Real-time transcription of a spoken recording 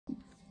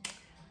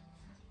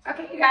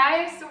Okay, you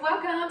guys, so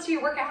welcome to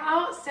your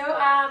workout. So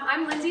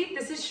I'm Lindsay,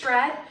 this is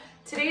Shred.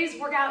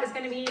 Today's workout is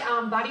gonna be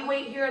body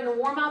weight here in the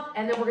warm up,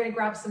 and then we're gonna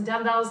grab some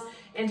dumbbells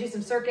and do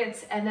some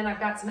circuits, and then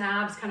I've got some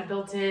abs kind of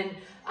built in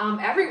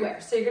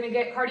everywhere. So you're gonna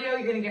get cardio,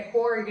 you're gonna get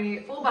core, you're gonna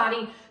get full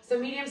body, so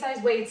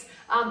medium-sized weights.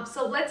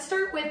 So let's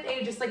start with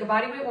just like a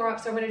body weight warm up.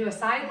 So I'm gonna do a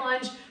side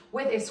lunge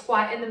with a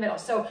squat in the middle.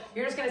 So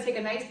you're just gonna take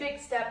a nice big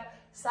step,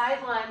 side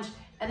lunge,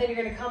 and then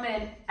you're gonna come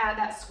in, add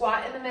that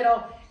squat in the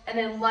middle, and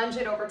then lunge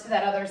it over to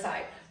that other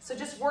side. So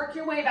just work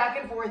your way back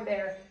and forth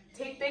there.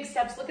 Take big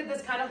steps. Look at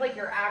this kind of like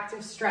your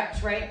active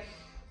stretch, right?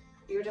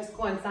 You're just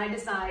going side to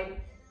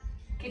side.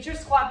 Get your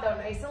squat though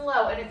nice and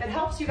low. And if it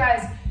helps you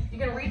guys, you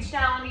can reach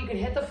down, you can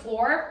hit the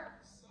floor,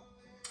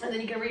 and then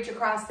you can reach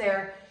across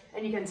there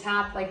and you can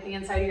tap like the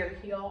inside of your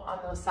heel on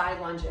those side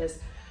lunges.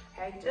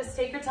 Okay, just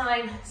take your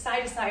time,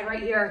 side to side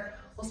right here.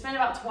 We'll spend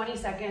about 20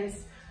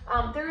 seconds.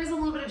 There is a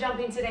little bit of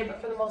jumping today,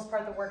 but for the most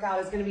part, the workout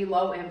is gonna be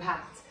low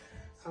impact.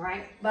 All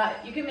right,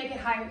 but you can make it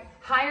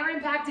higher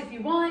impact if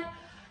you want.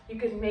 You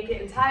can make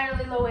it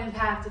entirely low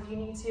impact if you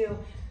need to.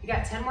 You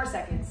got 10 more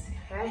seconds,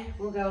 okay?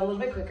 We'll go a little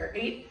bit quicker.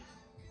 8,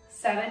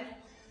 7,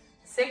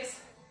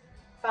 6,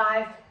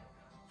 5,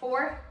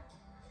 4,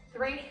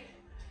 3,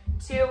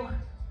 2,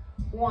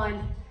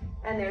 1,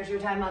 and there's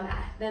your time on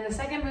that. Then the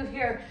second move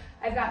here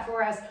I've got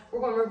for us, we're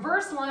going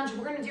reverse lunge.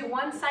 We're gonna do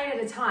one side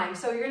at a time.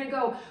 So you're gonna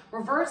go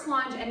reverse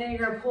lunge, and then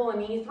you're gonna pull a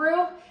knee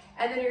through,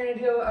 and then you're gonna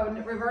do a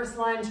reverse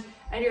lunge,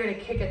 and you're gonna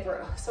kick it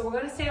through. So we're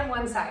gonna stay on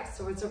one side.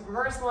 So it's a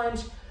reverse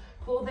lunge,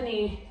 pull the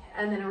knee,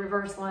 and then a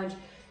reverse lunge,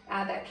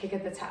 add that kick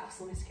at the top.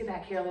 So let me just get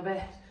back here a little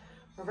bit.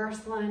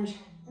 Reverse lunge,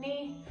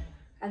 knee,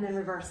 and then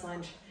reverse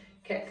lunge,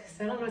 kick.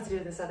 So I don't know what to do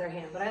with this other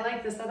hand, but I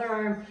like this other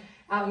arm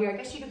out here. I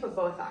guess you could put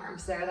both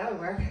arms there. That would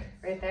work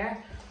right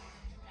there.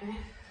 Okay.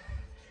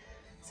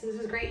 So this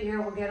is great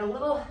here. We'll get a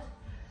little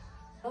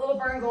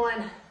burn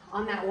going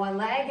on that one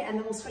leg, and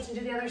then we'll switch and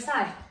do the other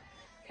side.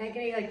 Okay,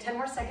 give me like 10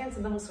 more seconds,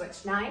 and then we'll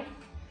switch. 9,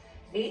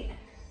 8,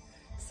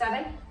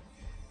 7,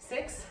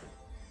 6,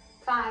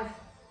 5,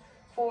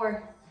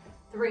 4,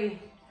 3,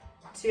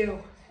 2,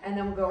 and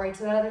then we'll go right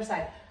to that other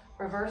side.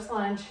 Reverse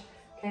lunge.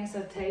 Okay, so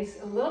it takes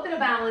a little bit of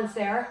balance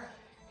there.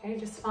 Okay,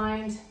 just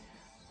find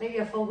maybe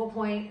a focal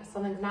point,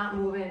 something's not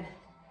moving,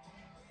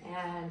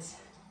 and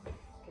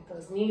get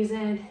those knees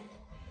in,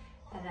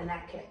 and then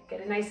that kick.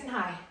 Get it nice and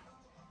high.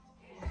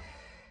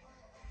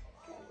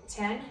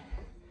 10,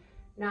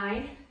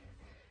 9,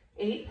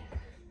 8,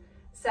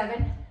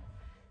 7,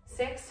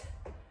 6,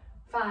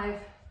 5,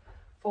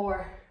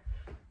 4,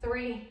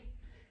 3,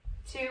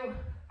 2,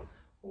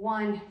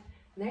 1. And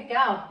there you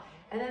go.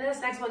 And then this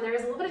next one, there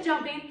is a little bit of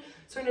jumping.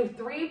 So we're gonna do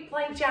 3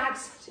 plank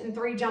jacks and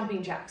 3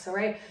 jumping jacks, all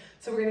right?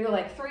 So we're gonna go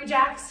like 3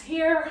 jacks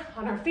here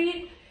on our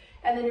feet,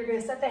 and then you're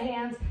gonna set the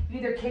hands, you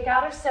either kick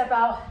out or step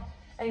out,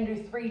 and you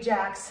do 3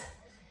 jacks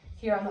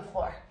here on the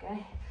floor,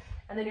 okay?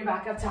 And then you're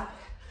back up top.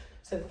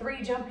 So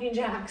 3 jumping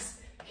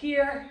jacks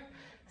here,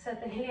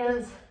 set the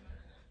hands,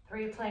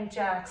 3 plank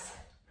jacks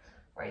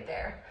right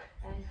there.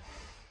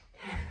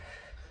 Okay?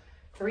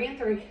 3 and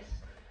 3.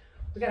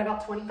 We got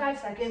about 25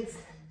 seconds.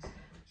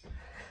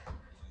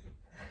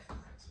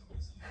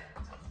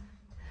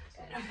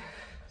 Good.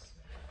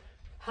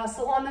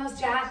 Hustle on those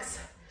jacks.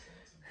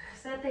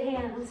 Set the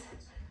hands.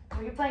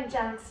 3 plank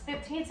jacks.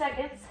 15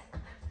 seconds.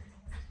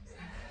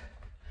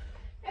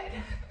 Good.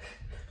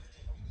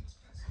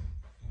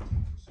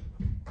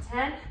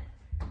 10,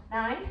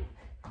 9,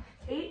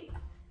 8,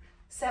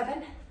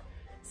 7,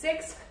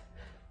 6,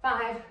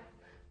 5,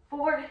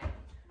 4,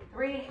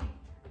 3,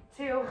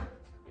 2,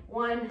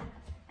 1,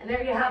 and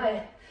there you have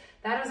it.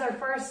 That is our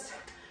first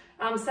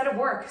set of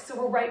work.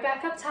 So we're right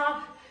back up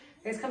top.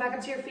 You guys come back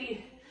up to your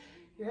feet.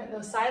 You're hitting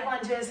those side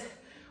lunges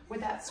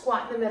with that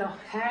squat in the middle,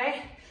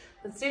 okay?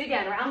 Let's do it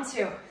again, round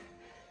 2.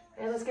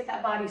 And let's get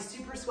that body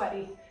super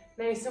sweaty,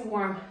 nice and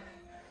warm.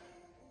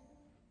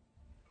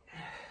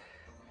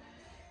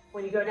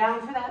 When you go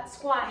down for that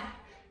squat,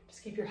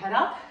 just keep your head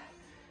up,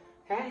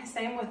 okay?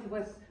 Same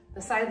with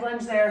the side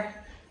lunge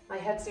there. My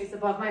head stays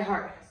above my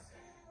heart.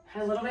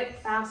 A little bit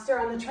faster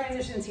on the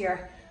transitions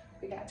here.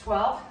 We got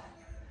 12,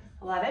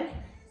 11,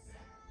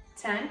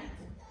 10,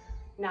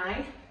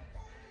 9,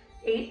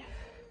 8,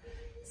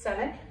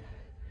 7,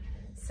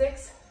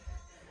 6,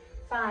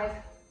 5,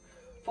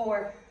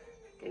 4,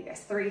 okay, you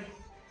guys, 3,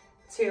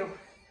 2,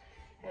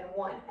 and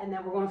 1. And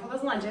then we're going for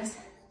those lunges.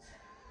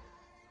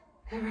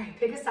 All right,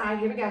 pick a side,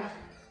 here we go.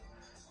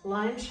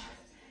 Lunge,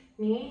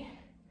 knee,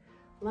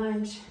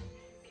 lunge,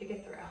 kick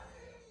it through.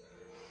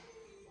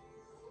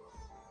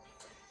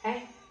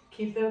 Okay,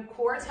 keep the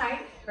core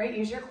tight, right?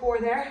 Use your core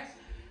there.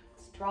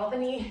 Let's draw the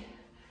knee,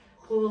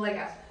 pull the leg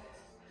up.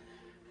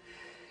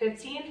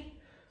 15.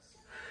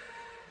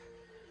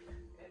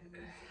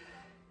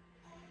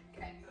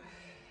 Okay.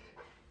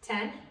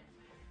 10,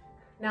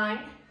 9,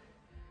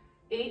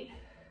 8,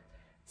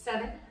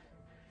 7,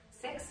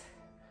 6,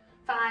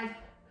 5,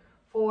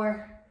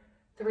 4,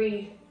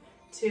 3,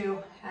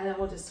 2, and then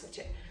we'll just switch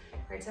it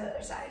right to the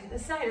other side.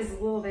 This side is a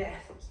little bit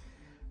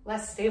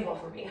less stable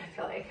for me, I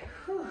feel like.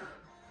 Whew.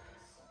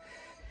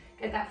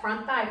 Get that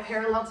front thigh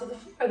parallel to the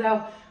floor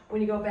though.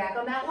 When you go back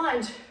on that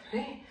lunge,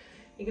 right?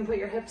 You can put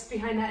your hips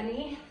behind that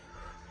knee.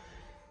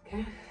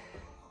 Okay.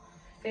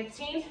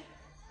 15.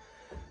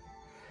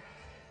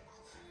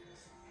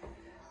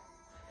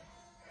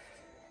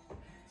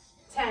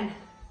 10,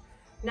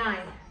 9,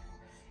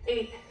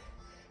 8,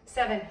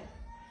 7,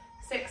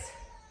 6,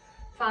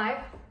 5,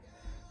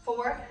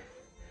 4,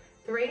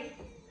 3,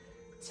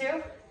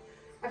 2.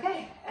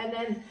 Okay, and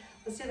then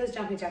let's do those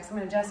jumping jacks. I'm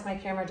gonna adjust my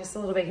camera just a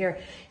little bit here.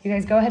 You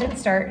guys go ahead and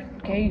start.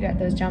 Okay, you got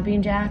those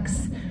jumping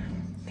jacks.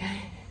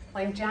 Okay,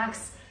 plank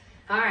jacks.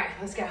 All right,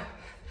 let's go.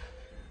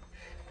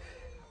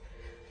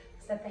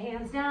 Set the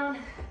hands down.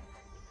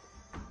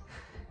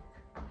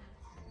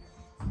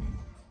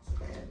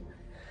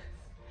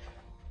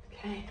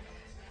 Okay.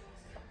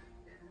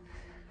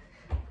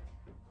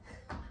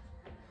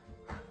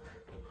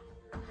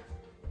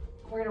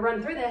 We're gonna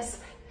run through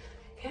this.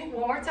 Okay,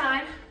 one more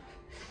time.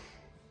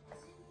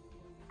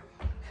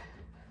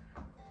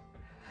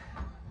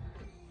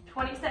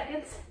 Twenty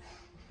seconds.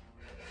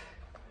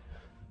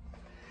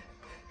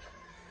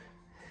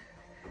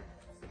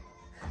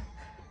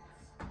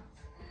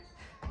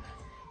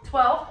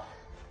 12,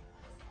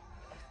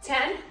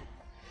 10,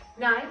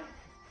 9,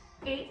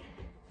 8,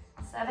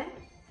 7,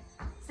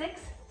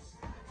 6,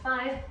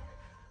 5,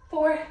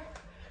 4,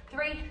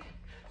 3,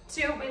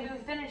 2, maybe we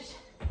finished.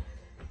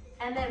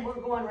 And then we're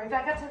going right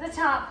back up to the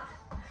top.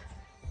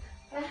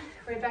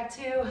 Right back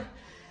to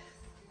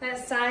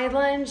that side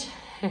lunge.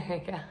 There we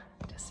go.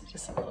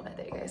 Just a little bit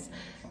there, you guys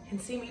can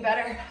see me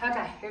better.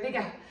 Okay, here we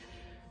go.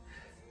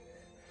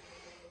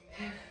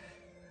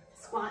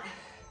 Squat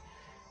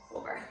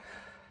over.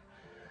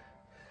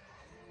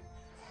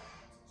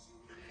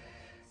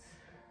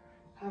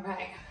 All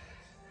right.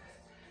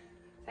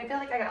 I feel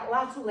like I got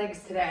lots of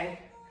legs today,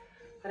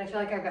 but I feel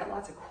like I've got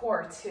lots of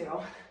core too.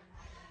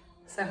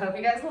 So I hope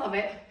you guys love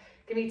it.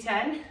 Give me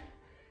 10,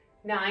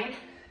 9,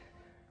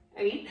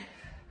 8,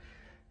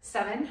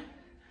 7,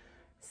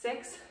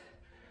 6,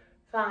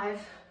 5,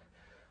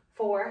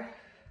 4,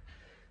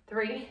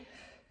 3,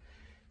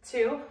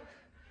 2,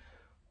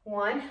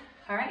 1.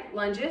 All right,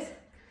 lunges.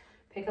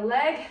 Pick a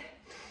leg.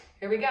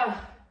 Here we go.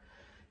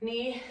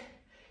 Knee,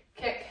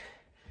 kick.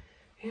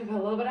 You put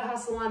a little bit of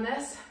hustle on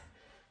this.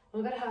 A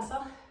little bit of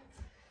hustle.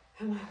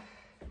 Come on.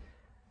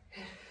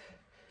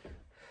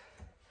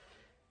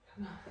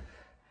 Come on.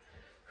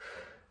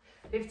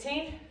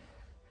 15.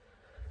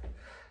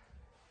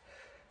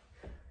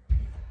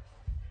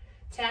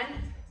 10,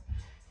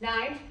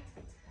 9,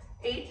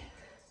 8,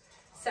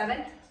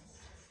 7,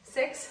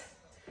 6,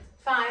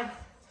 5,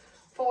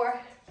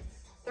 4,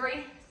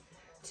 3,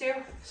 2,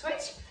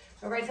 switch.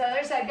 Go right to the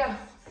other side, go.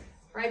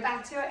 Right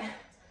back to it.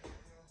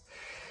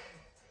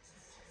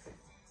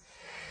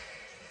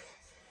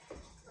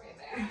 Right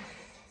there.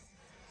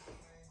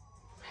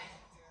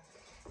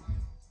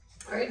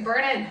 All right,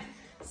 burning.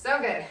 So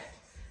good.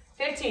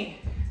 15,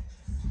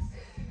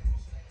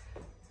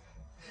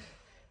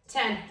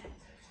 10,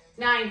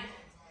 9,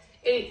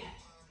 8,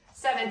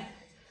 7,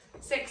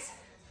 6,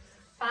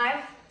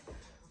 5,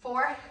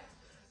 4,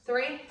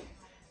 3,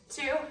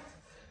 2.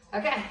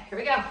 Okay, here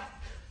we go.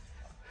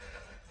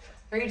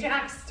 3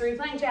 jacks, 3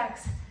 plank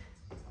jacks.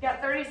 You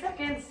got 30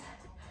 seconds.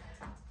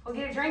 We'll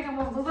get a drink and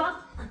we'll move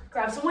on.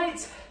 Grab some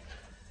weights.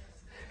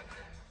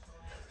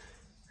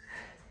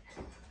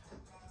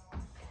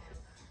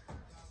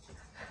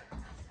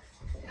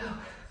 Go.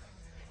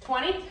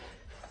 20.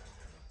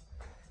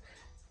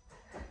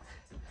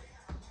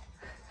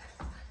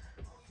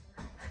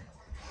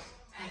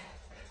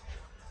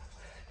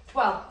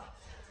 12,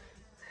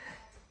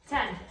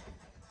 10,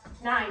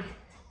 9,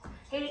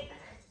 8,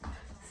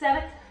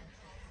 7,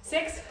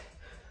 6,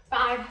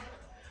 5,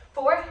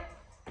 4,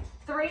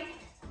 3,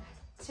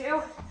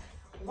 2,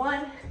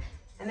 1,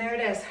 and there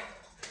it is.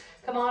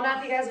 Come on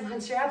up, you guys,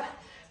 once you're up,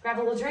 grab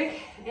a little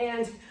drink,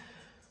 and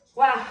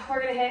wow, we're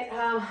gonna hit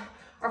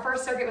our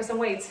first circuit with some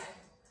weights.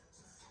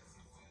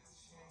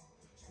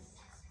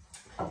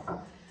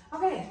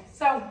 Okay,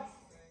 so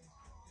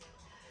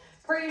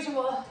per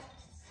usual,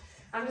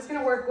 I'm just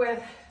gonna work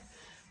with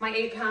my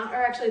 8 pound, or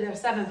actually they're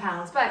 7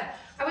 pounds, but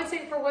I would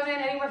say for women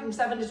anywhere from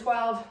 7 to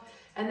 12,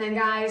 and then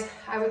guys,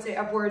 I would say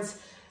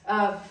upwards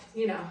of,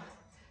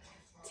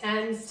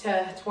 10s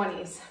to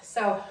 20s.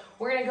 So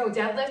we're gonna go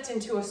deadlift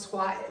into a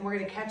squat, and we're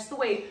gonna catch the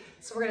weight.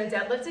 So we're gonna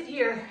deadlift it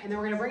here, and then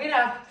we're gonna bring it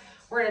up.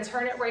 We're gonna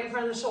turn it right in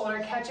front of the shoulder,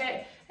 catch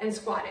it, and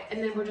squat it.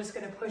 And then we're just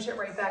gonna push it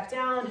right back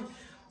down,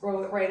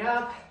 roll it right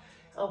up,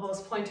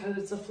 elbows point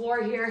towards the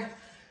floor here.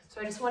 So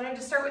I just wanted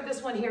to start with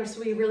this one here so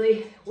we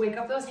really wake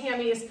up those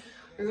hammies.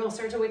 You're gonna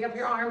start to wake up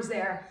your arms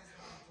there.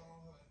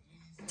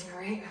 All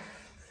right.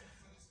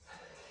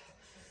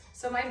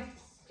 So my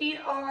feet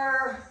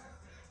are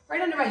right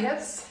under my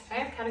hips,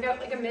 okay? Kind of got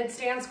like a mid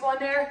stance going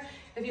there.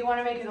 If you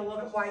wanna make it a little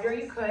bit wider,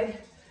 you could.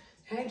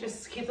 Okay,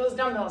 just keep those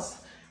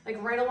dumbbells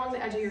like right along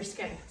the edge of your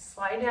skin.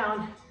 Slide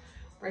down,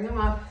 bring them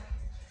up,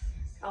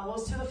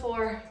 elbows to the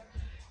floor,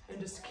 and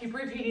just keep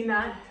repeating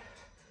that.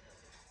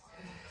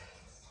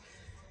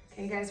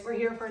 Okay guys, we're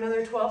here for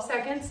another 12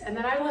 seconds, and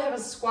then I will have a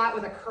squat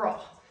with a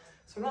curl.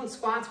 So we're doing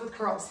squats with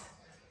curls.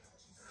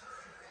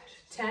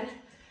 10,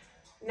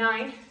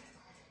 9,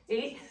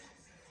 8,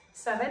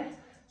 7,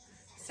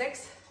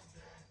 6,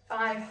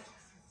 5,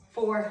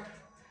 4,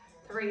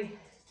 3,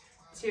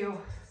 2,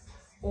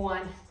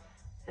 1.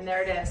 And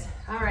there it is.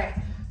 All right,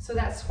 so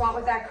that squat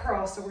with that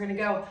curl. So we're gonna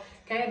go,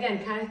 okay,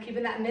 again, kind of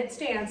keeping that mid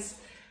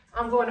stance.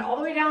 I'm going all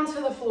the way down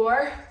to the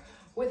floor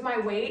with my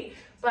weight,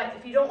 but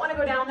if you don't wanna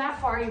go down that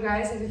far, you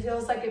guys, if it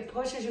feels like it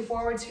pushes you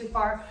forward too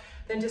far,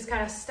 then just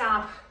kind of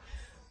stop,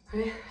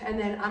 right? And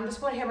then I'm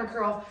just going hammer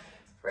curl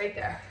right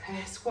there.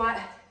 Okay, squat,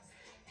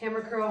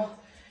 hammer curl.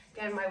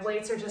 Again, my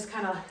weights are just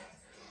kind of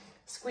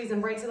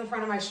squeezing right to the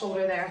front of my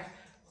shoulder there.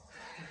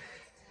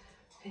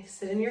 Okay,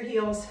 sit in your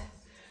heels.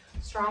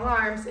 Strong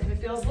arms. If it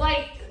feels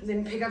light,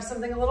 then pick up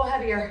something a little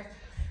heavier.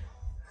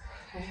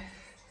 Okay.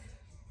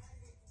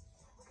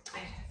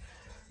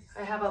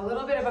 I have a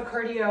little bit of a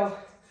cardio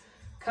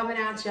coming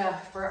at you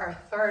for our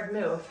third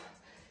move.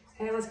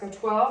 Okay, let's go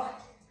 12,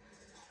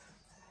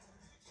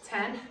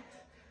 10,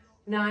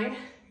 9,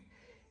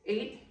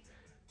 8,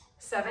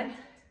 7,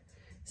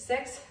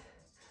 6,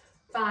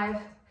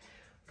 5,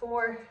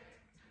 4,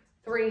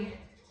 3,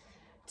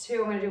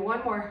 2. I'm gonna do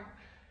one more.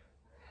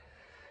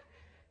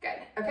 Good,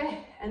 okay.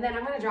 And then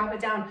I'm gonna drop it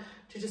down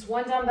to just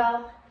one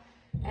dumbbell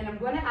and I'm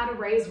gonna add a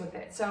raise with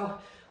it. So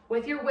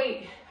with your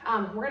weight,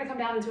 we're gonna come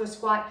down into a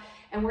squat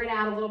and we're gonna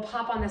add a little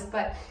pop on this,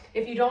 but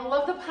if you don't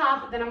love the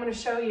pop, then I'm gonna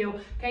show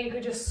you, okay, you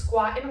could just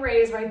squat and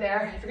raise right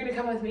there. If you're gonna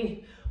come with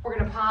me, we're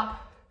gonna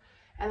pop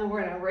and then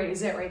we're gonna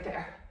raise it right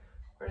there.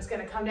 We're just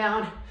gonna come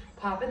down,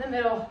 pop in the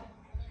middle,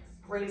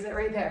 raise it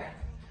right there.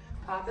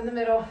 Pop in the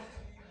middle,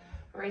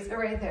 raise it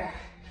right there.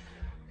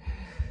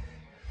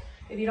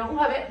 If you don't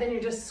love it, then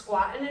you're just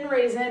squatting and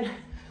raising,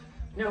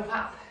 no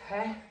pop,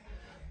 okay?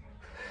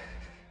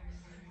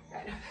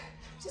 Good.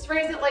 Just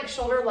raise it like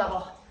shoulder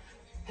level.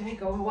 And then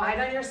go wide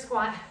on your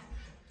squat.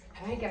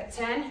 Okay, got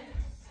 10,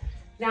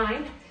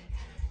 9,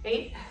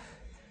 8,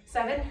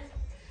 7,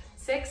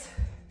 6,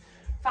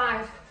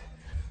 5,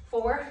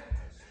 4,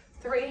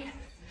 3.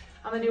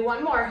 I'm gonna do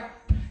one more,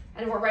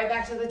 and we're right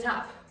back to the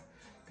top,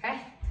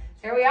 okay?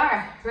 Here we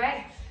are,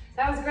 right?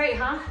 That was great,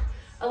 huh?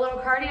 A little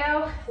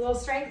cardio, a little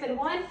strength in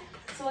one.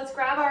 So let's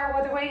grab our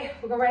other weight.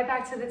 We'll go right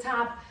back to the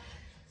top.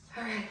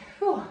 All right,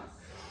 whew.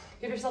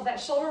 Give yourself that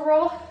shoulder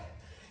roll.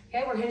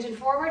 Okay, we're hinging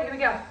forward. Here we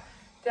go.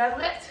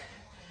 Deadlift,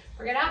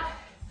 bring it up,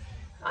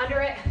 under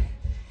it,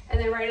 and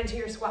then right into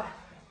your squat.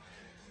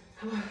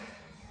 Come on.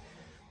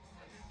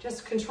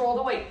 Just control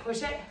the weight.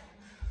 Push it,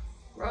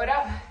 row it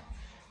up,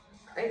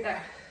 right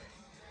there.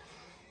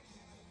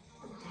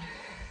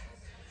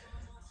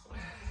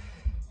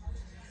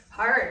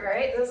 Hard,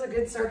 right? This is a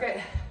good circuit.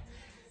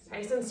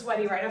 Nice and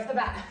sweaty right off the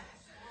bat.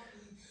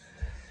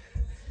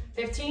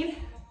 15.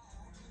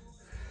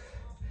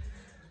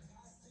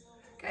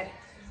 Good.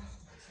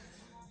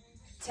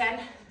 10,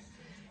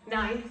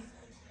 9,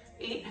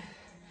 8,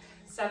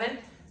 7,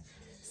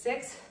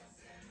 6,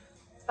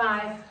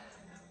 5,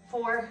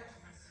 4,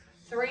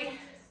 3,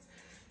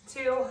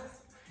 2,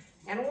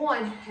 and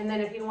 1. And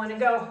then if you want to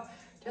go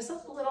just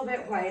a little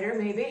bit wider,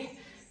 maybe,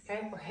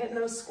 okay, we're hitting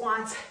those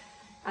squats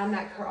on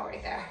that curl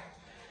right there.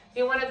 If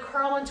you want to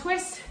curl and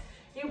twist,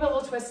 you can put a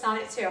little twist on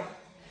it too.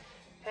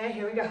 Okay,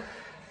 here we go.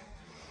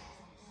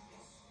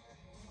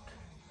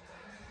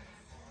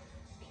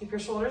 Keep your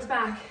shoulders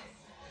back.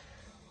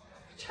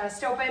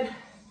 Chest open.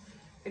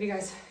 Good, you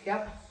guys.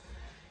 Yep.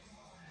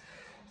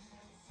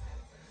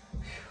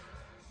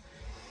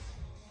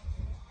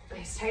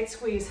 Nice tight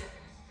squeeze.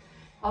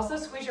 Also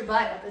squeeze your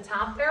butt at the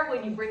top there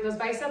when you bring those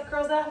bicep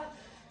curls up.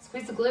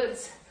 Squeeze the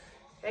glutes.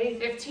 Okay,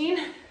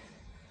 15.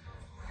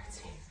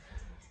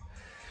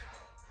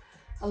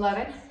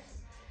 11,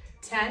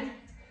 10,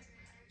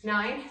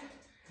 9,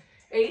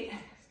 8,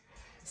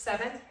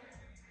 7,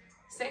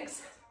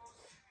 6,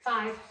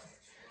 5,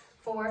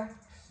 4,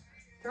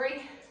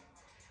 3,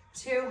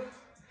 2,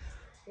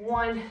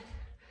 1.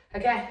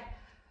 Again,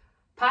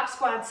 pop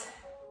squats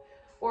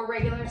or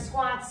regular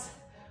squats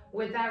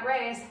with that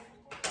raise.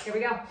 Here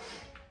we go.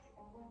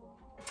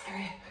 All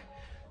right,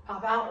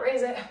 pop out,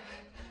 raise it.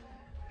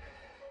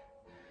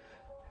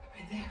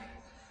 Right there.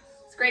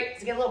 It's great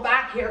to get a little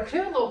back here.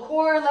 Do a little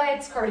core,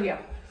 legs, cardio.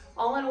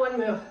 All in one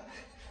move.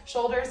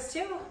 Shoulders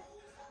too.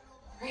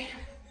 Right.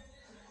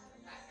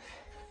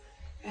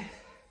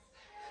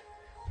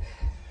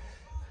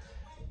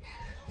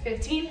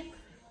 15.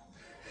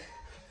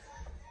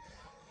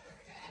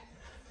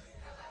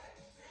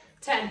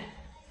 10,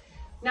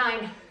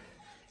 9,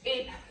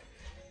 8,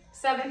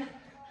 7,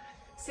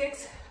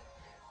 6,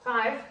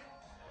 5,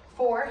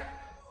 4,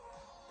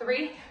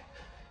 3,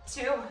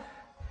 2,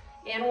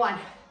 and 1.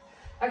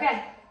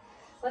 Okay,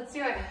 let's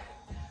do it.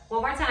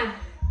 One more time.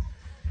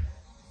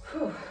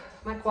 Whew,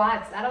 my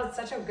quads, that was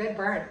such a good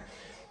burn.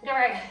 All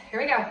right, here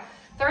we go.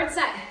 Third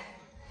set.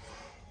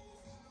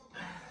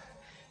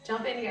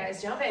 Jump in, you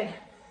guys, jump in.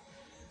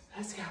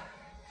 Let's go.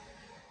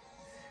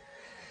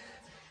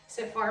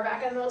 Sit far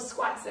back in those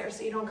squats there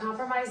so you don't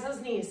compromise those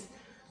knees.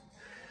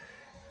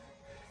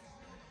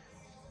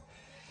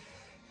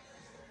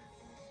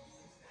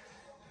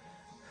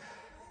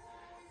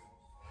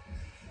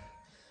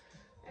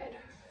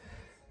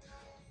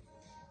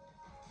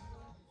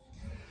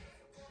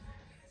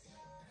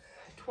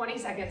 20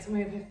 seconds. I'm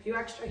gonna do a few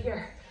extra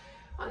here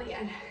on the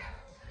end.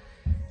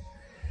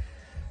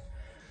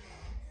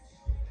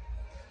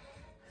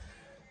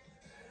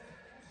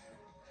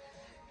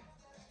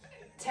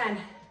 10,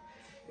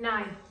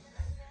 9,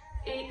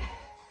 8,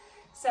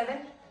 7,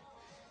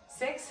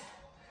 6,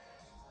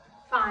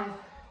 5,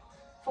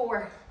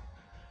 4,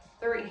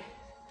 3,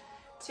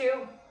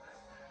 2,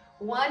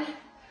 1.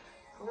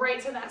 Right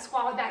to that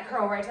squat with that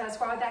curl, right to that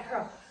squat with that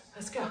curl.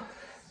 Let's go.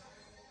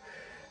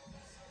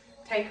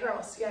 Tight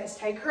curls, guys,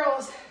 tight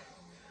curls.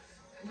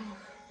 Come on.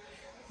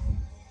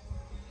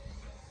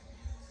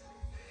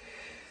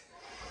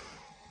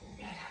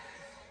 Good.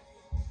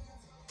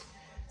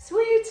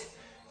 Sweet.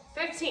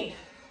 15.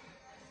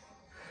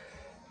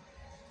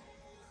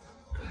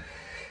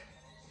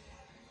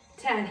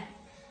 10,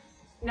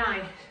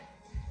 9,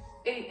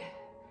 8,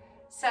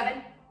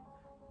 7,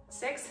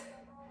 6,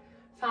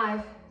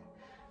 5,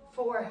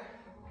 4,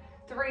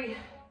 3,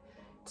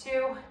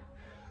 2,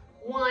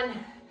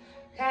 1.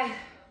 Okay.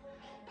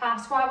 Pop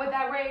squat with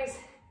that raise.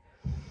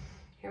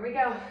 Here we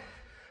go.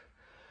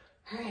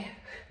 All right.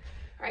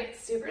 All right,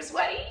 super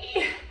sweaty.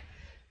 All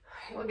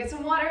right, we'll get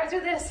some water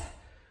after this.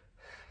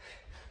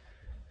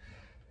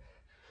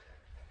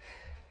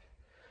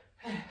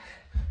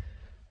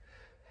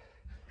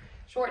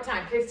 Short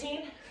time,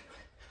 15,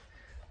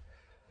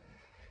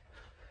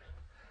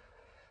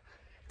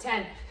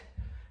 10,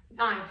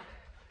 9,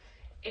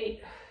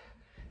 8,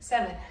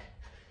 7,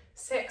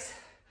 6,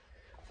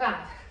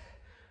 5,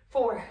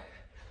 4,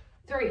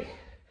 3,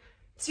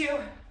 2,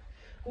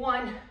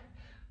 1.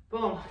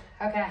 Boom.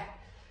 Okay.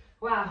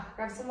 Wow.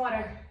 Grab some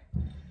water.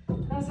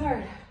 That was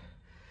hard.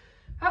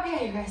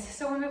 Okay, you guys.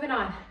 So we're moving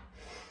on.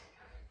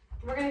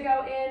 We're going to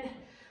go in.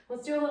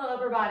 Let's do a little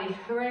upper body.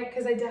 All right.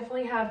 Because I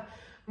definitely have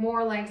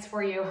more legs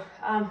for you.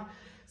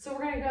 So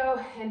we're going to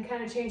go and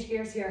kind of change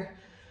gears here.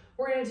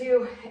 We're going to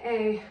do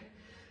a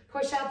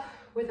push up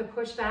with a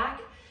push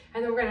back.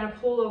 And then we're going to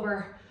pull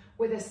over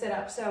with a sit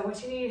up. So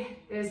what you need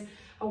is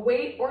a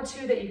weight or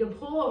two that you can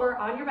pull over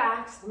on your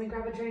back. So let me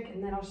grab a drink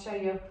and then I'll show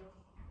you.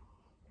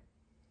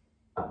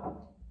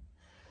 All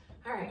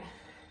right.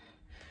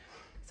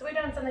 So we've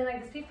done something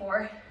like this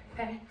before,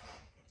 okay?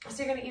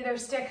 So you're gonna either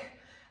stick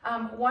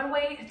one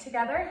weight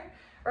together,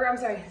 or I'm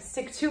sorry,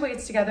 stick two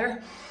weights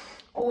together,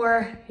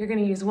 or you're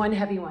gonna use one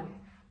heavy one.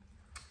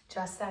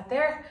 Just that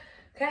there,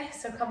 okay?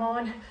 So come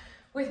on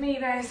with me, you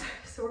guys.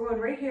 So we're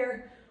going right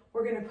here.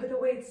 We're gonna put the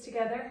weights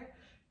together.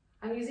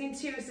 I'm using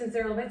two since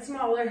they're a little bit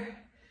smaller.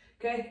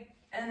 Okay,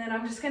 and then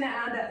I'm just gonna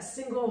add that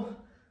single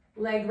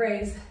leg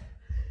raise.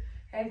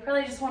 Okay,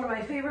 probably just one of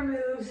my favorite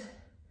moves.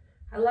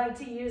 I like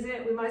to use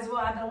it. We might as well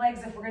add the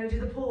legs if we're gonna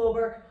do the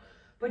pullover,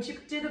 but you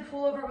could do the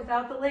pullover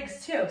without the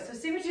legs too. So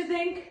see what you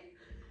think.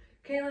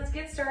 Okay, let's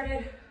get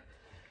started.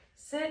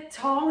 Sit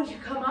tall when you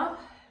come up,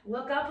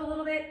 look up a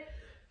little bit,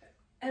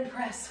 and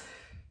press.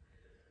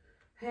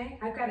 Okay,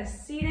 I've got a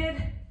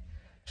seated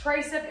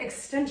tricep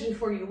extension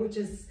for you, which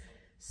is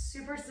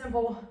super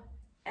simple.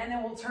 And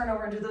then we'll turn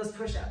over and do those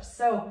push-ups.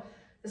 So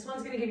this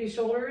one's gonna give you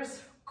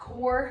shoulders,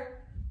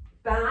 core,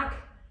 back,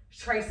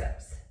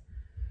 triceps.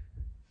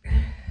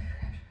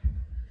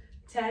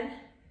 10,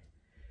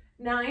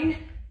 9,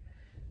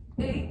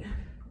 8,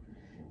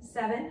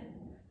 7,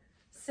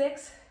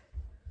 6,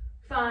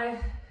 5,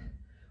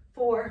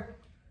 4,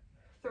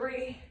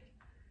 3,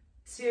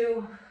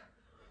 2,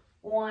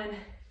 1,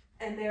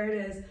 and there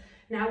it is.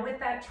 Now with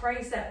that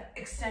tricep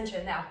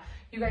extension, now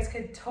you guys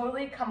could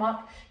totally come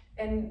up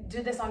and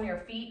do this on your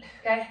feet,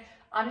 okay?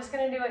 I'm just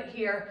gonna do it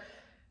here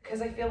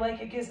because I feel like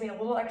it gives me a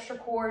little extra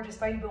core just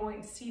by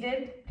going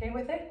seated, okay,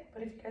 with it.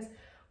 But if you guys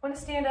wanna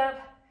stand up,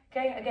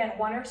 okay, again,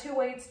 one or two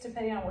weights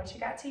depending on what you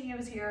got to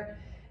use here,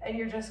 and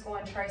you're just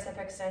going tricep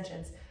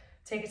extensions.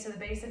 Take it to the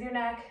base of your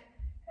neck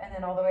and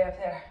then all the way up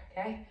there,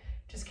 okay?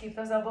 Just keep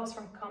those elbows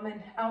from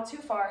coming out too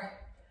far,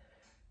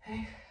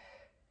 okay?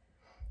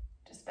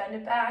 Just bend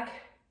it back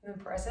and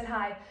then press it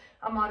high.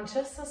 I'm on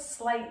just a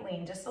slight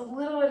lean, just a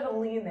little bit of a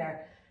lean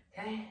there.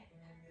 Okay,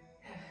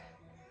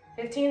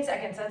 15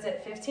 seconds, that's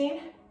it,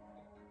 15,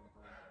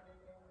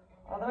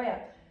 all the way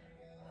up,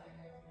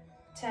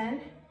 10,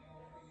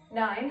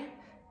 9,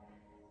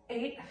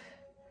 8,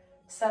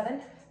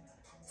 7,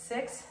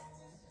 6,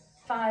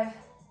 5,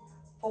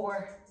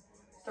 4,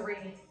 3,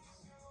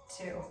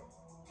 2,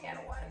 and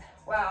 1.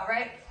 Wow,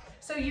 right?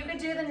 So you could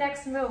do the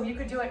next move. You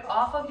could do it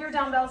off of your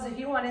dumbbells if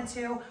you wanted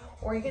to,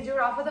 or you could do it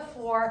off of the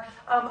floor.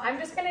 I'm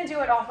just gonna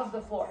do it off of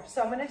the floor.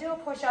 So I'm gonna do a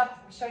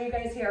push-up, show you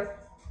guys here.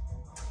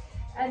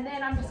 And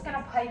then I'm just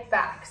gonna pike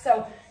back.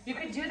 So you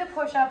could do the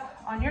push-up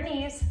on your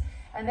knees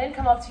and then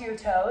come up to your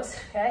toes,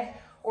 okay?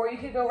 Or you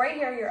could go right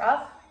here, you're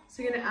up.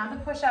 So you're gonna add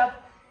the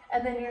push-up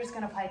and then you're just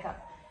gonna pike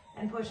up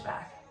and push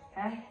back,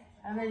 okay?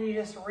 And then you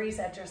just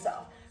reset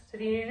yourself. So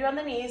if you need to do it on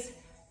the knees,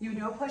 you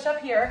do a push-up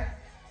here,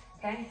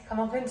 okay? Come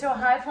up into a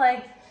high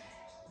plank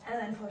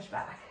and then push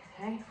back,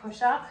 okay?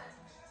 Push up,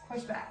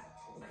 push back.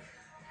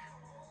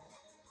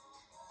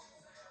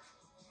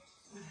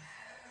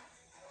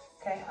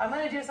 Okay, I'm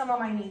gonna do some on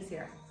my knees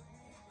here.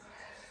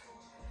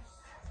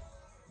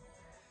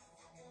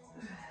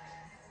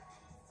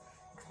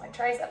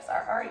 triceps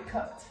are already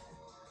cooked.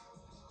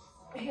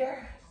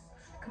 Here,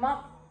 come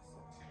on,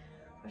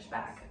 push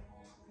back.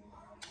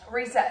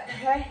 Reset,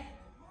 okay?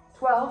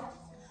 12,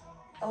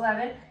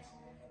 11,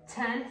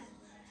 10,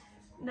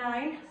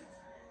 9,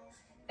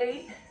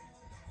 8,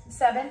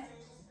 7,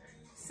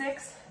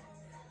 6,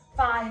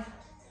 5,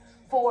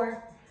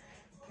 4,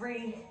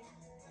 3,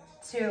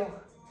 2,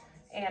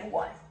 and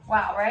 1.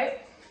 Wow,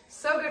 right?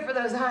 So good for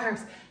those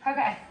arms.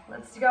 Okay,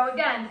 let's go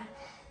again.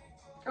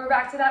 We're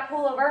back to that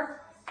pullover.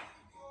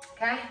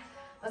 Okay,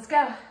 let's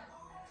go.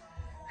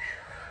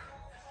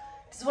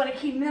 Just want to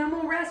keep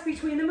minimal rest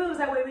between the moves.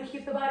 That way we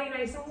keep the body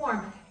nice and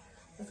warm.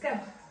 Let's go.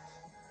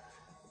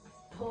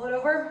 Pull it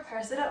over,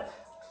 press it up.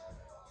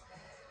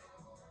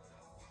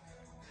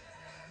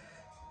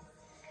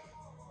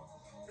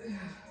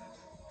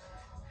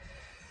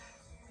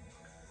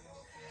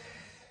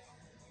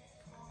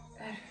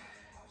 Good.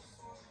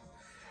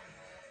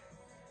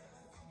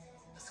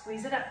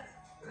 Squeeze it up.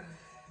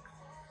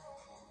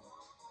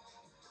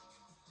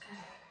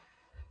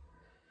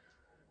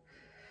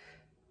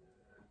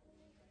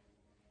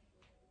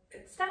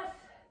 Good stuff.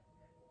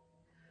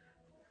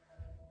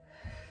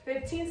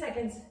 15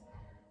 seconds.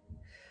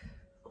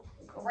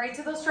 Go right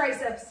to those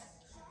triceps.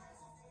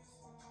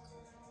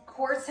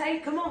 Core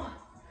tight, come on.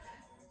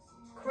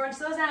 Crunch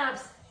those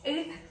abs.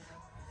 8,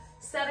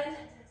 7,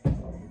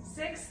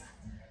 6,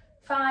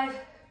 5,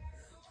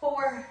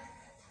 4,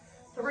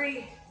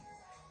 3,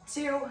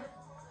 2,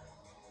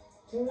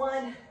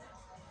 1.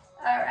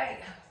 All right.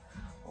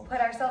 We'll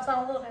put ourselves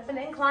on a little bit of an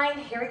incline.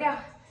 Here we go.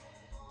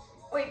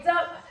 Weights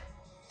up.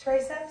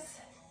 Triceps.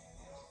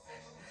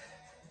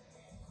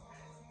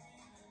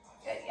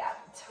 Good, yeah,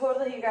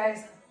 totally, you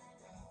guys.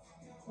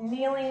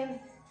 Kneeling,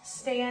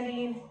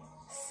 standing,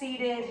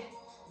 seated.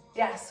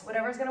 Yes,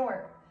 whatever's gonna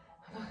work.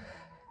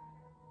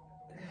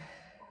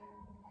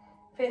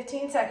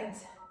 15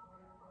 seconds.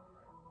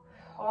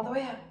 All the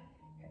way up.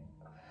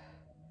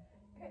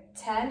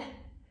 10,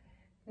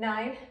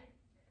 9,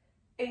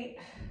 8,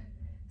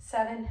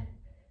 7,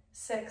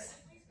 6,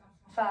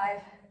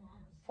 5,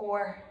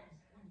 4,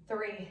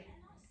 3,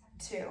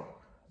 2,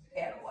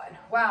 and 1.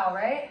 Wow,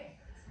 right?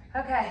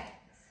 Okay,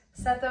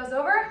 set those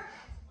over.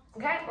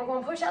 Okay, we're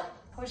going push up,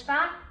 push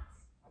back.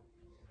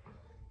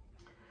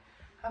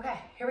 Okay,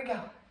 here we go.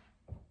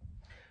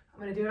 I'm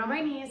gonna do it on my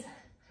knees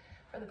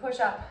for the push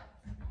up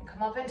and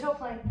come up into a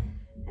plank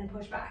and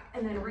push back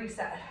and then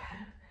reset.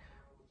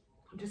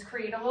 Just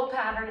create a little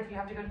pattern if you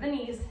have to go to the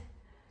knees.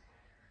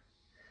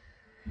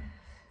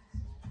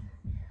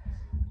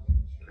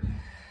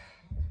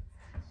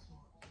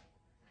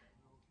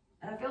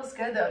 That feels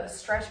good though, to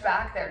stretch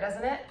back there,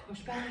 doesn't it? Push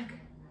back,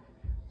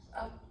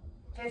 up,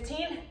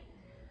 15.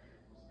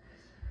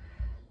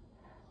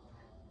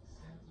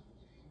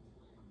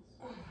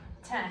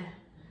 10,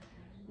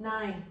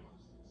 9,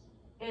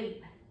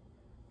 8,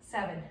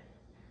 7,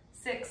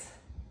 6,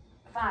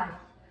 5,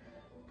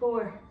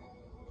 4,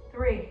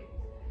 3,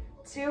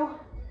 2,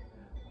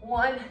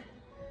 1,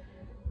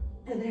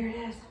 and there it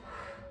is.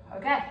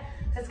 Okay,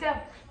 let's go.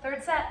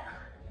 Third set.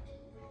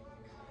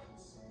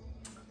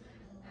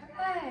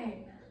 All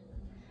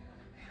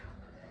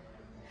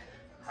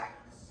right,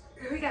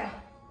 here we go.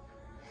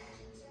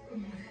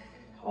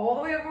 All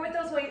the way over with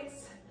those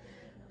weights.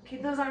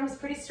 Keep those arms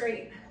pretty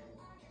straight.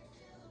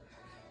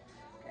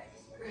 Okay.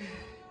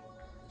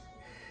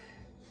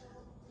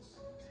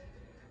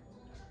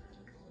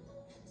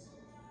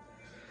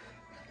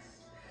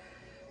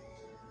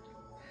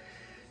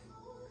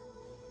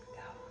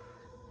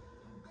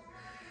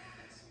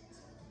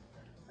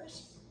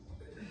 Push.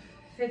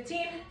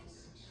 15.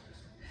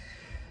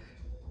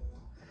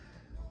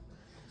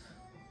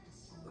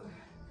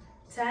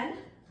 10,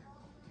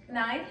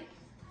 9,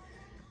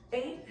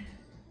 8,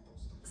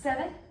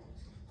 7,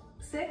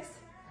 6,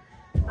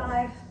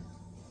 5,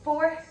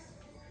 4,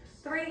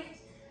 3,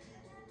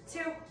 2.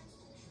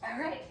 All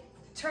right,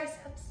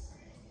 triceps.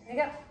 Here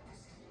you go.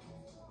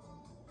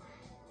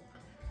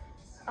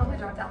 I'm gonna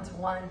drop down to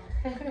 1.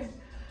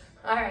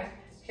 All right,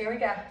 here we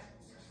go.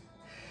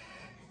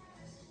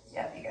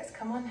 Yep, you guys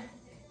come on,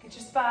 get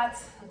your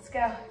spots. Let's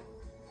go.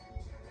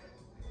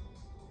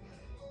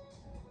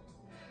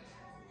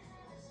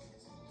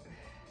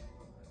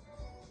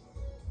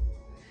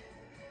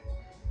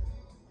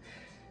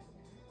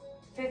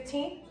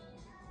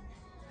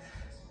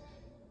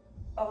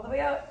 All the way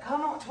out.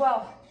 Come on,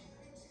 12,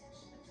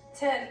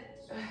 10,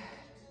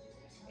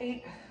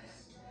 8,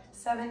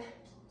 7,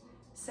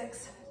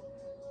 6,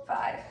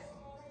 5,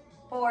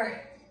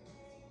 4,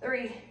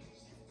 3,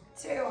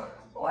 2.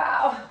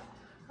 Wow.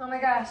 Oh my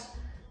gosh.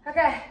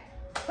 Okay.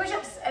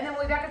 Push-ups, and then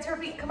we'll be back into our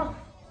feet. Come on.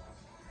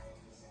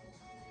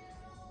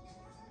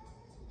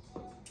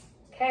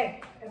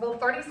 Okay. About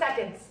 30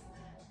 seconds.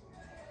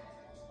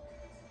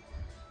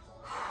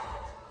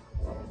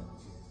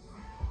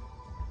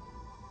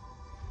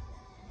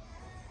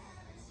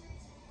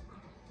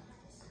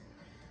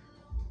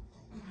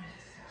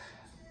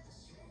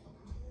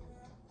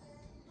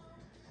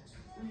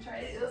 I'm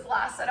trying to do this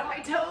last set on my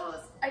toes.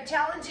 I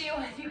challenge you,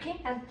 if you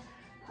can,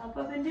 hop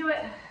up and do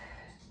it.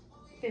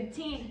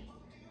 15,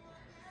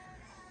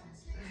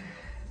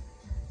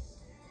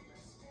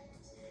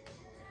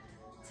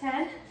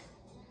 10,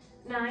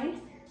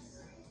 9,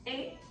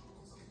 8,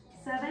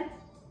 7,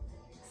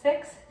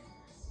 6,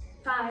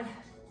 5,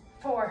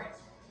 4,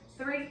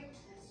 3,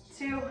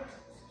 2,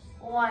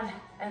 1.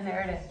 And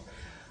there it is.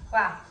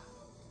 Wow,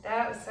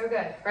 that was so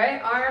good, right?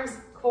 Arms,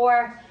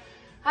 core.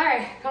 All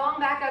right, come on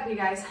back up, you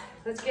guys.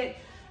 Let's get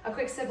a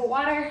quick sip of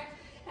water,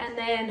 and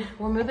then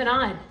we're moving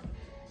on.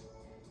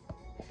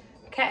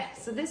 Okay,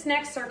 so this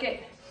next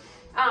circuit,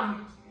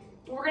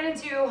 we're gonna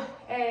do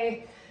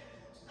a,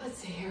 let's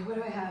see here, what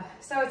do I have?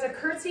 So it's a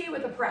curtsy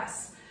with a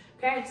press,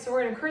 okay? So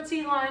we're gonna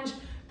curtsy, lunge,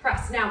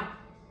 press. Now,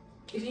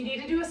 if you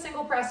need to do a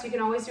single press, you can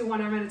always do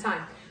one arm at a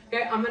time,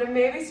 okay? I'm gonna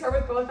maybe start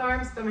with both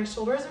arms, but my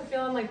shoulders are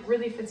feeling like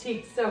really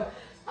fatigued. So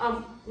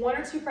 1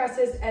 or 2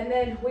 presses, and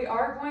then we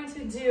are going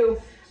to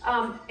do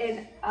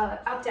an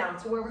up down,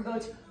 so where we go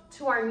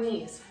to our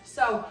knees.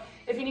 So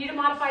if you need to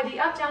modify the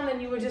up down,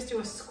 then you would just do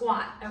a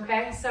squat,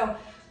 okay? So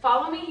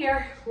follow me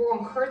here. We're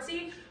going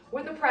curtsy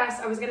with a press.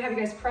 I was gonna have you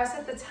guys press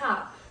at the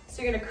top.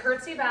 So you're gonna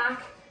curtsy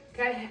back,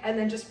 okay? And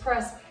then just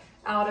press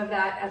out of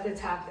that at the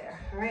top there,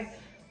 all right?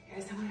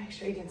 Guys, I wanna make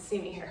sure you can see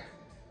me here.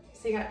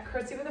 So you got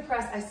curtsy with a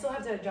press. I still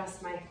have to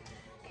adjust my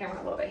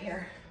camera a little bit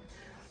here.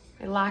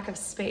 My lack of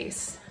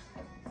space.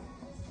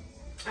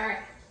 All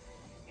right,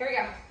 here we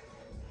go.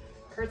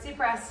 Curtsy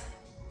press.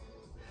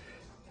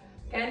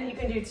 Again, you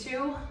can do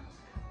 2,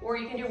 or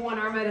you can do 1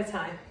 arm at a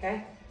time,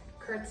 okay?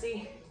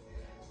 Curtsy,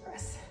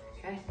 press,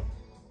 okay?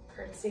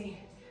 Curtsy,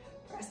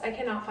 press. I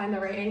cannot find the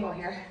right angle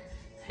here.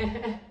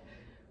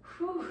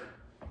 Whew.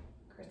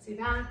 Curtsy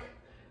back,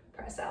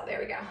 press out, there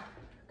we go.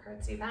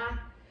 Curtsy back,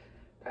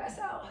 press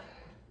out.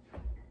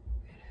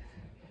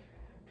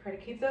 Try to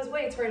keep those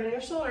weights right on your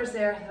shoulders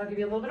there. That'll give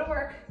you a little bit of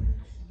work,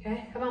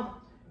 okay? Come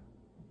on.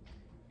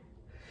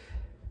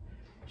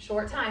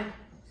 Short time,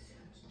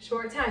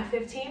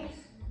 15,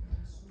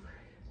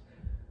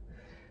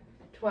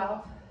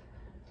 12,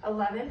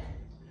 11,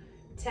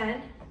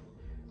 10,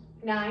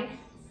 9,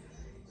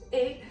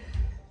 8,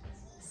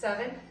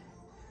 7,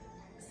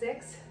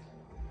 6,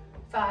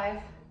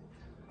 5,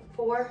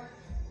 4,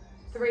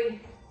 3,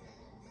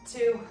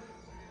 2,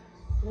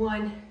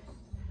 1.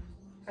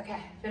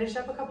 Okay, finish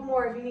up a couple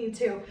more if you need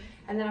to,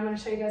 and then I'm gonna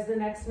show you guys the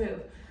next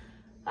move.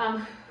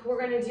 We're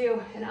gonna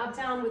do an up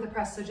down with a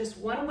press, so just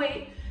 1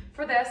 weight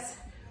for this,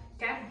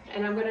 okay?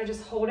 And I'm gonna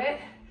just hold it,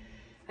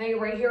 I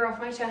think right here off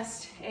my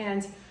chest,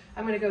 and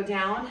I'm gonna go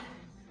down,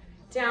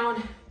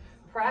 down,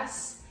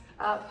 press,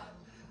 up,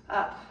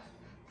 up,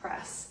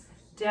 press,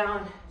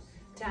 down,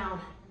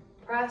 down,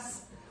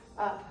 press,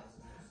 up,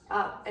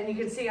 up. And you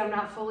can see I'm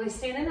not fully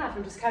standing up.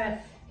 I'm just kind of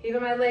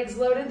keeping my legs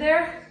loaded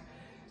there,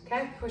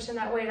 okay? Pushing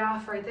that weight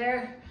off right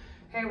there,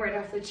 okay? Right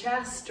off the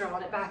chest,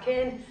 drawing it back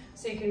in.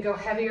 So you can go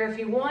heavier if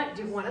you want.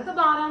 Do 1 at the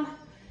bottom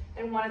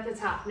and 1 at the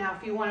top. Now,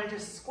 if you want to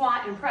just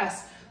squat and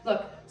press,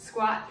 look,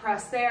 squat,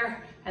 press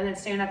there, and then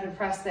stand up and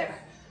press there.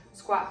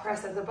 Squat,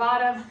 press at the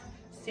bottom,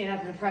 stand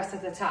up and press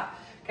at the top,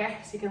 okay?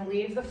 So you can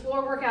leave the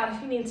floor workout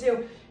if you need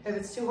to, if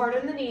it's too hard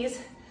on the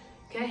knees,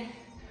 okay?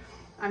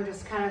 I'm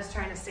just kind of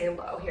trying to stay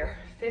low here.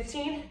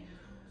 15,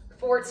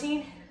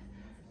 14,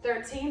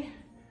 13,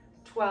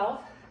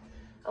 12,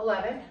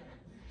 11,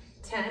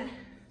 10,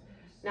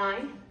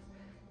 9,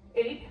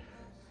 8,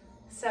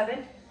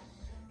 7,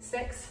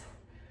 6,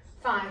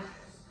 5,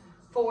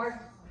 4,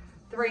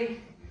 3,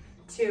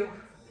 2,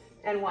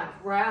 and 1.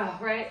 Wow,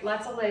 right?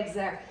 Lots of legs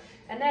there.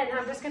 And then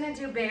I'm just gonna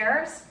do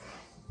bears.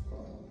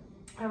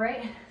 All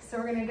right, so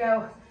we're gonna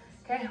go,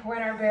 okay, we're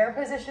in our bear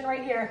position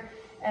right here,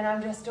 and I'm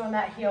just doing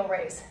that heel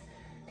raise,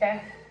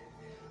 okay?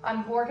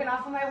 I'm working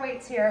off of my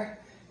weights here,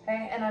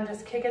 okay, and I'm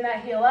just kicking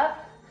that heel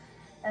up,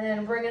 and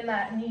then bringing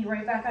that knee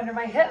right back under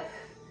my hip,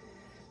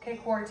 okay,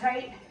 core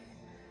tight.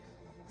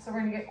 So we're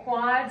gonna get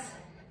quads,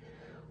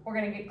 we're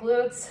gonna get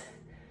glutes,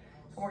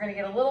 and we're gonna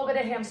get a little bit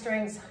of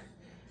hamstrings,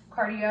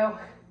 cardio,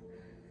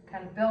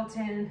 kind of built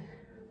in,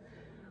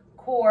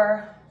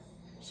 core,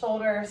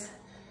 shoulders,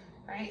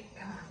 right?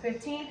 Come on,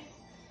 15.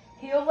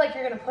 Heel like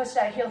you're gonna push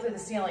that heel through the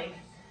ceiling.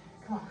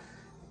 Come on.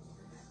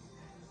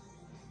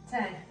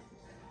 10,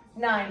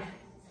 9,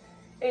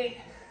 8,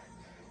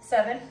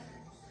 7,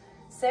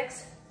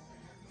 6,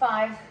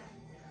 5,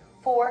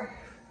 4,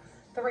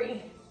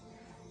 3,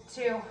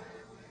 2,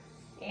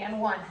 and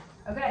 1.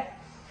 Okay,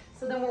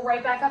 so then we're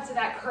right back up to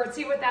that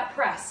curtsy with that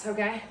press,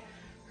 okay?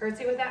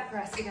 Curtsy with that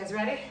press. You guys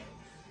ready?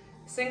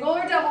 Single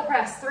or double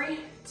press. 3,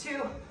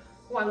 2,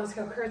 1. Let's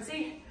go.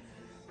 Curtsy,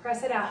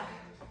 press it out.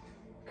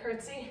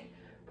 Curtsy,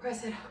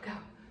 press it out. Go.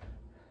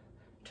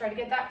 Try to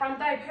get that front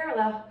thigh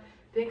parallel.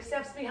 Big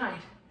steps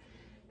behind.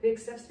 Big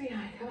steps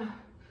behind. Come on.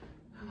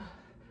 Come on.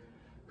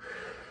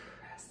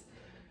 Press.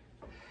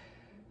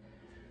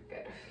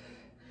 Good.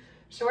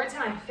 Short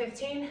time.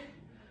 15,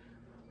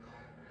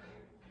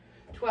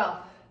 12,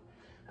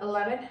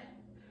 11,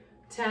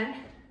 10,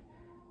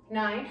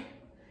 9,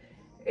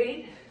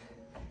 8,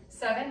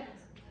 7,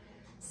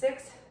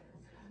 6,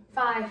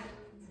 5,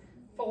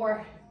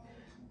 4,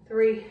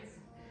 3,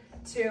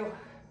 2,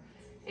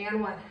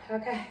 and 1.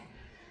 Okay,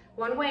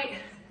 1 weight.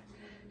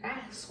 Okay,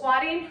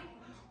 squatting,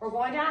 we're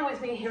going down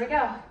with me. Here we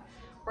go.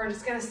 We're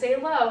just gonna stay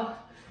low.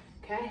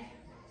 okay?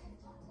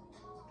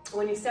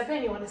 When you step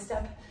in, you want to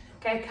step,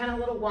 okay, kind of a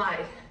little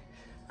wide,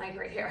 like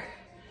right here.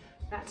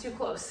 Not too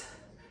close.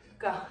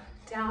 Go,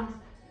 down,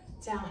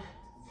 down,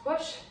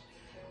 push,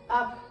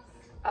 up,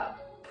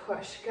 up,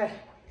 push. Good.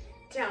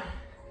 Down,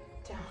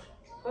 down,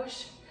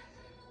 push,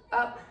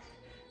 up,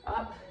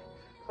 up,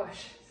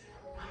 push.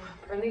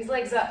 Burn these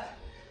legs up.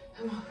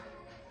 Come on.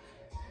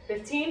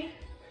 15,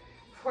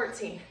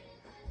 14,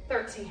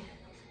 13,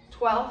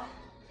 12,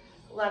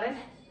 11,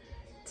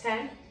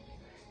 10,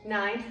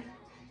 9,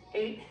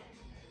 8,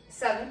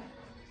 7,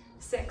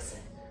 6,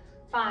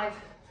 5,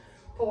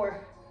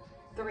 4,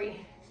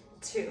 3,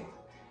 2,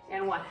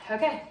 and 1.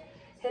 Okay,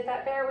 hit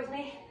that bear with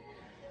me.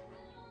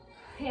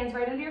 Hands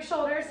right into your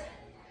shoulders,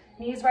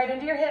 knees right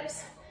into your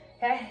hips,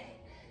 okay?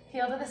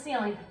 Heel to the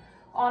ceiling.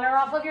 On or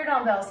off of your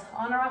dumbbells,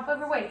 on or off of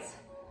your weights.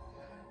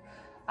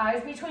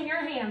 Eyes between your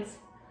hands.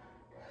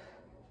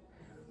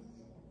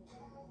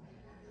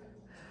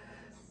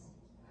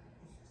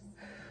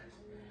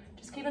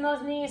 Just keeping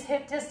those knees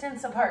hip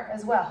distance apart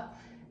as well,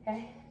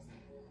 okay?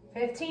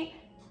 15,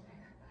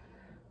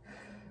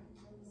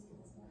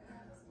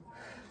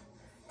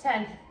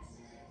 10,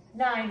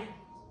 9,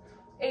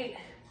 8,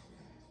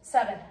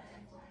 7,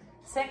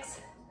 6,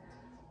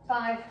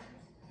 5,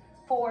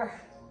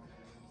 4,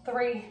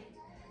 3,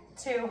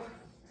 2,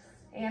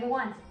 and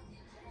 1.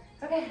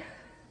 Okay.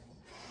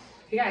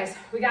 You guys,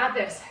 we got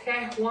this,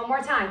 okay? One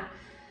more time.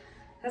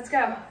 Let's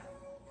go.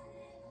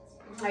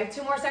 I have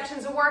 2 more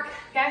sections of work,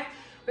 okay?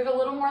 We have a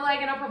little more leg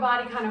and upper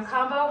body kind of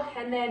combo,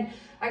 and then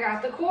I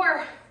got the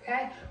core,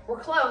 okay? We're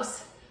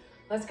close.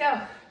 Let's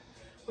go.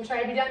 We'll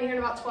try to be done here in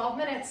about 12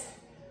 minutes.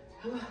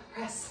 Come on,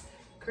 press,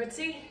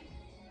 curtsy.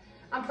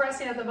 I'm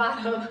pressing at the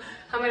bottom.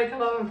 I'm gonna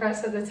come up and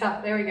press at the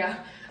top. There we go.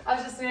 I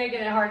was just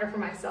making it harder for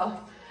myself.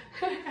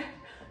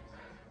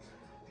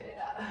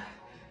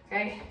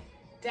 Okay,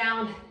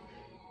 down,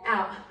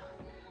 out,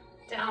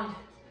 down,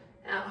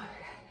 out.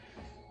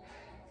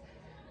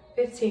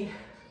 15,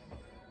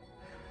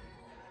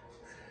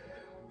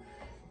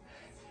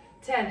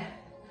 10,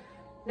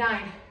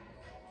 9,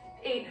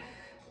 8,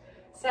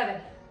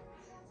 7,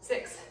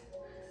 6,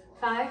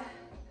 5,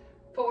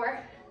 4,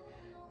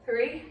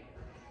 3,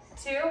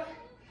 2,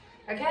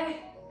 okay,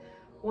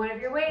 one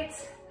of your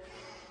weights.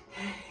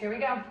 Here we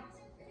go.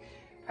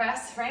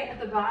 Press right at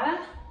the bottom,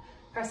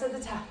 press at the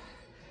top.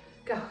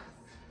 Go.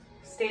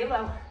 Stay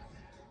low.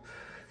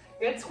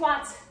 Good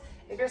squats.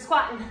 If you're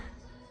squatting,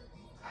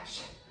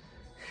 push.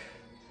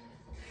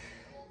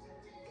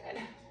 Good.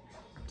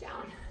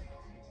 Down,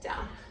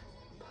 down,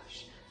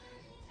 push.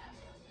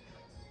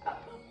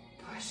 Up,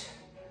 push.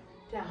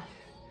 Down,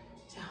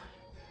 down,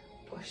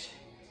 push.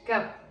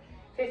 Go.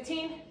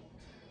 15.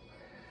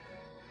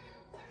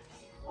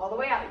 All the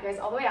way out, you guys,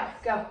 all the way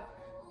out. Go.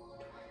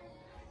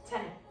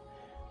 10,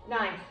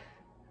 9,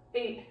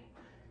 8,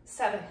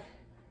 7,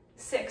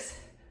 6,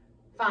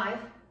 5,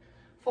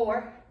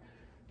 4,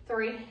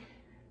 3,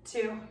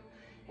 2,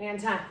 and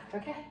time.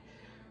 Okay,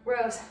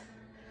 rows.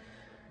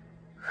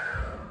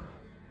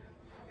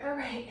 All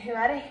right, you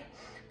ready?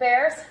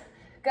 Bears,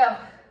 go. All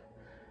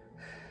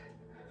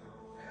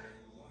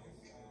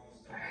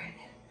right.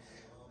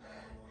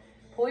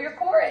 Pull your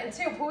core in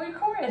too, pull your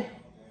core in.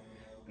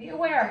 Be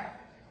aware.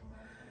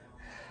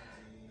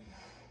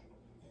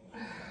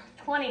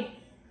 20.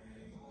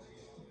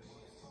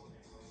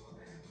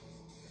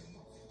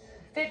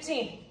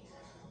 15.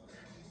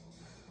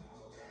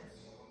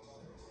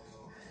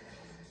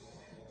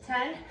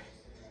 10,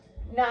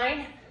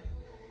 9,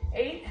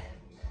 8,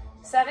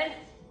 7,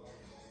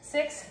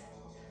 6,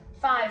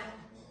 5,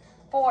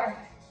 4,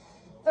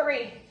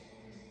 3,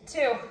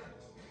 2,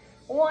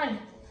 1.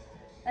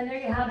 And there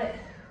you have it.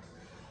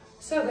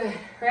 So good,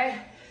 right?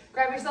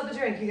 Grab yourself a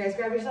drink, you guys,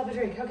 grab yourself a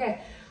drink.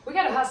 Okay, we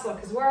gotta hustle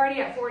because we're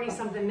already at 40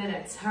 something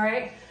minutes, all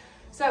right?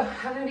 So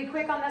I'm gonna be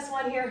quick on this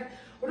one here.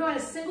 We're doing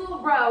a single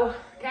row,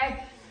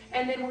 okay?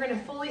 And then we're gonna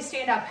fully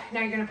stand up.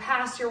 Now you're gonna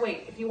pass your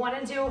weight. If you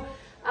wanna do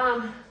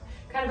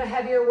kind of a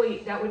heavier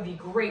weight, that would be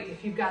great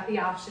if you've got the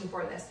option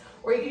for this.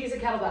 Or you could use a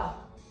kettlebell.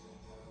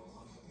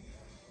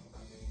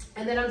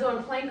 And then I'm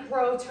doing plank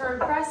row turn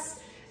press.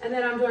 And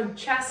then I'm doing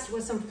chest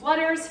with some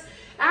flutters.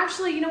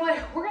 Actually, you know what?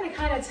 We're gonna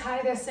kind of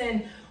tie this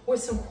in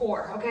with some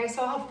core, okay?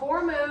 So I'll have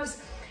 4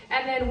 moves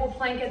and then we'll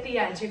plank at the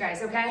end, you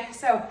guys, okay?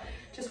 So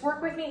just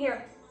work with me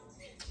here.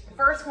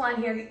 First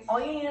one here, all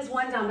you need is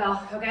 1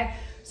 dumbbell, okay?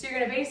 So you're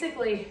gonna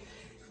basically,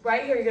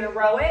 right here, you're gonna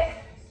row it,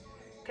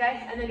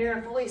 okay? And then you're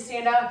gonna fully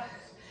stand up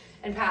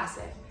and pass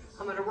it.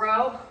 I'm gonna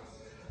row,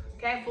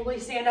 okay? Fully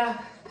stand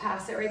up,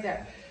 pass it right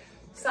there.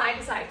 Side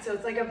to side, so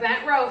it's like a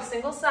bent row,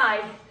 single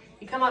side.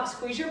 You come up,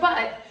 squeeze your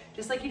butt,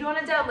 just like you do on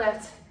a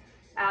deadlift.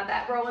 Add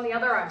that row on the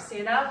other arm,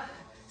 stand up.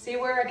 See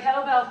where a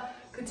kettlebell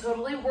could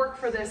totally work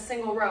for this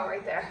single row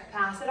right there.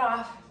 Pass it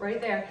off, right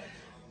there.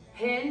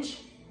 Hinge,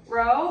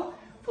 row,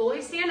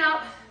 fully stand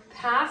up,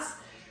 pass,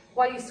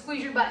 while you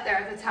squeeze your butt there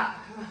at the top.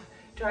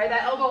 Drive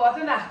that elbow up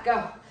and back,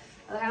 go.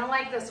 I kind of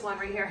like this one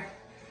right here.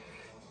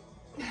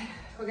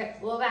 Okay,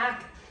 low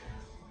back,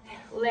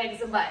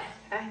 legs and butt,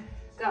 okay?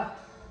 Go,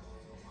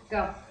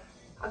 go.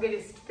 I'll give you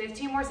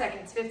 15 more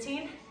seconds.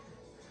 15,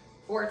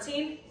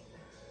 14,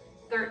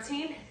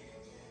 13,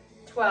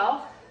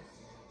 12,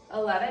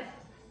 11,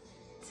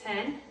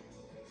 10,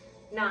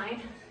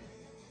 9,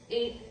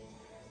 8,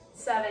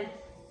 7,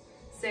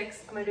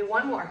 6. I'm gonna do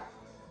one more.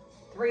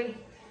 3,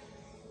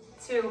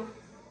 2,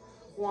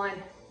 1.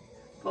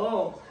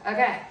 Boom.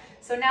 Okay,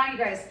 so now you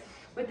guys,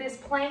 with this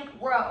plank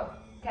row,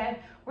 okay,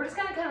 we're just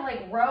gonna kind of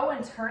like row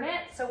and turn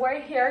it. So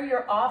right here,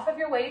 you're off of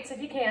your weights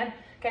if you can.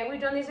 Okay,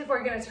 we've done these before.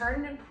 You're gonna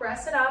turn and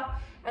press it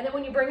up. And then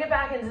when you bring it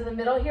back into the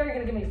middle here, you're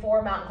gonna give me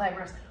 4 mountain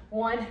climbers.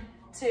 1,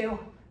 2,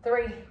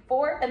 3,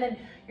 4. And then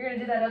you're gonna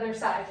do that other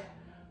side.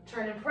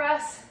 Turn and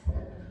press.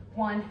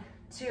 1,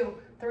 2,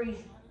 3,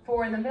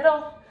 4 in the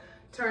middle.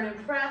 Turn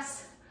and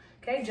press.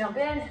 Okay, jump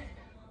in.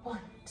 1,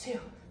 2,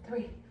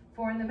 3,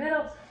 4 in the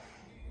middle.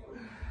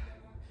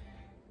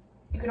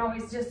 You can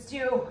always just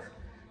do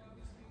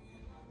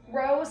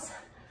rows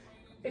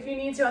if you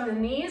need to on the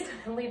knees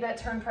and leave that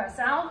turn press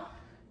out.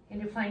 You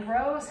can do plank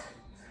rows.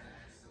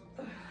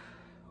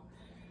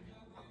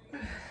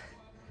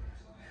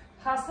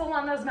 Hustle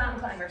on those mountain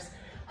climbers.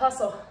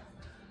 Hustle.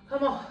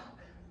 Come on.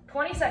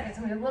 20 seconds.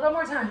 I'm gonna do a little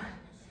more time.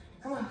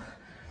 Come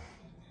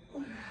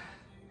on.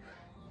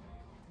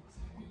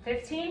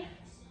 15,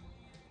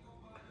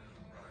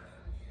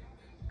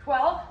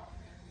 12,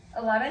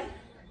 11,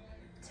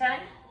 10,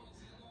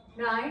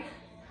 9,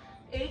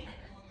 8,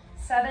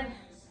 7,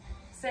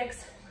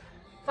 6,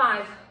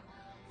 5,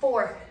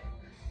 4,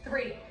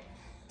 3,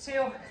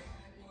 2,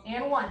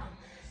 and 1.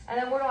 And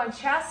then we're going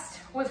chest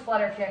with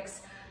flutter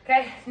kicks,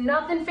 okay?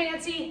 Nothing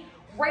fancy,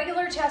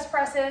 regular chest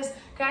presses,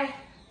 okay?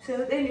 So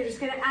then you're just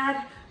gonna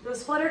add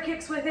those flutter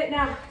kicks with it.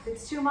 Now, if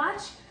it's too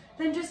much,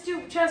 then just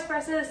do chest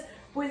presses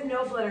with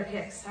no flutter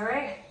kicks, all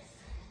right?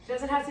 It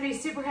doesn't have to be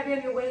super heavy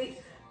on your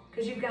weight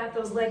because you've got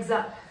those legs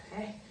up,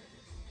 okay?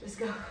 Just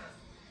go,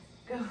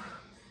 go.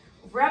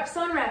 Reps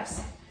on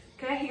reps,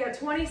 okay? You got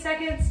 20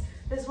 seconds.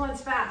 This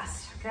one's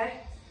fast,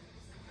 okay?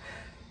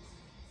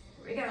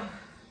 Here we go.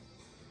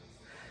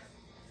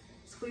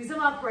 Squeeze them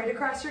up right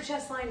across your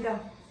chest line, go.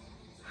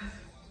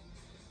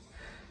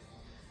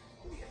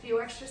 A few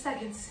extra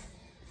seconds.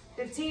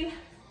 15.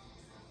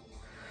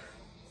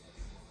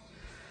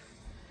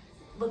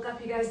 Look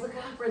up, you guys, look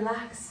up,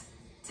 relax.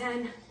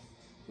 10,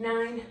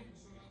 9,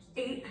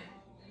 8,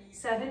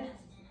 7,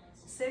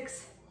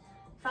 6,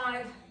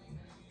 5,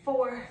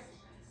 4,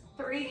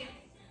 3,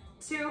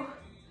 2,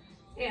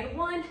 and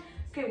 1.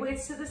 Okay,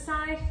 weights to the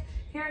side.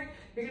 Here,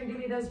 you're gonna give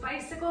me those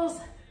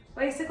bicycles.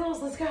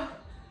 Bicycles, let's go.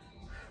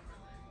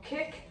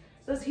 Kick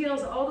those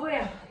heels all the way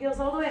up. Heels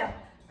all the way up.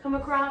 Come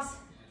across,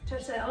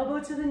 touch that elbow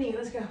to the knee.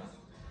 Let's go.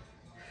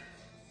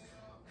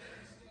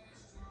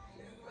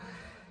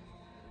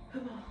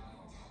 Come on.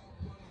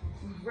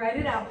 Write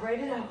it out, write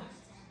it out.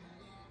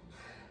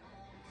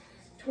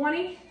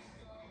 20.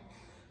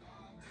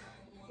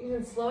 You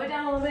can slow it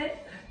down a little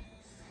bit.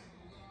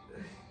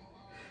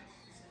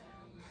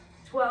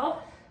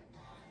 12,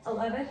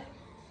 11,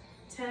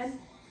 10,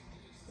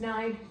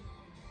 9,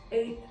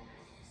 8,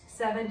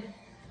 7,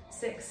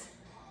 6,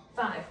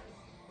 5,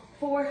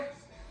 4,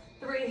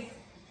 3,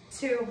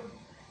 2,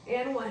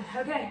 and 1.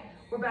 Okay,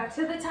 we're back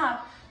to the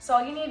top. So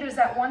all you need is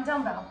that one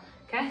dumbbell,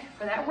 okay?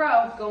 For that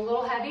row, go a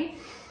little heavy,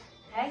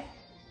 okay?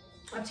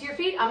 Up to your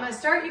feet. I'm gonna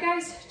start, you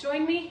guys,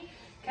 join me,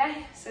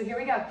 okay? So here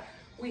we go.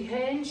 We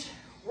hinge,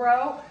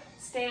 row,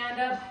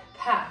 stand up,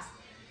 pass.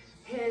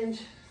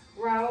 Hinge,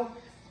 row,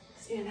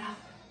 stand up,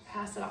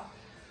 pass it off.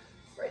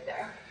 Right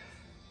there.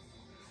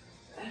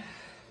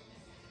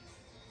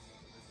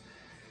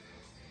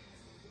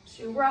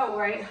 You row,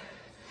 right?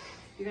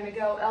 You're gonna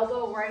go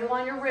elbow right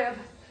along your rib,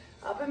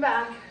 up and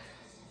back,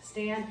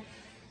 stand,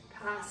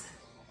 pass,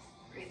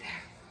 right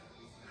there.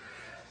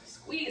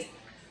 Squeeze.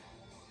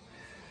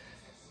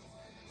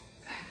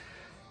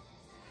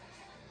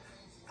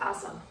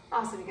 Awesome,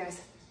 awesome, you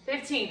guys.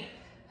 15,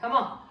 come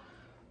on.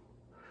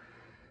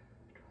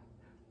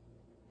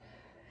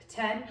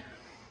 10,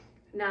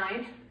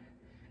 9,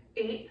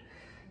 8,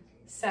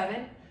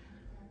 7,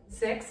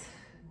 6,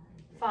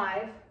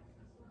 5,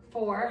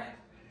 4,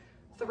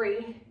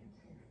 3,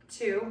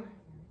 2,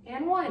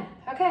 and 1.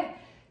 Okay,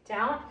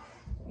 down.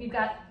 You've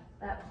got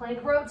that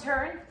plank row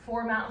turn,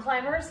 4 mountain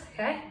climbers.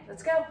 Okay,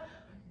 let's go.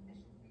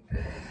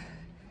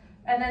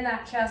 And then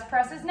that chest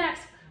press is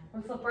next.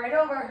 We'll flip right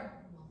over.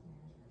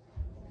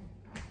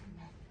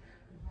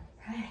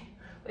 Okay,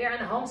 we are in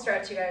the home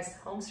stretch, you guys.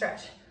 Home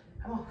stretch.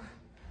 Come on.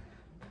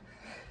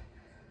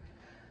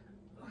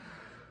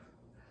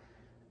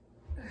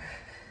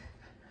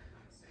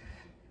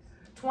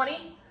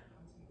 $20.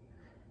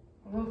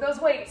 Move those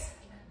weights.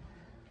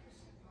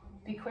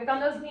 Be quick on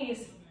those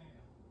knees.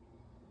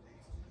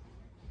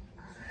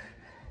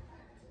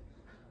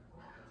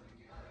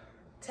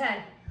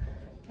 $10,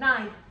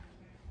 9,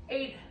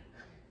 8,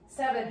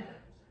 7,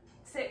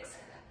 6,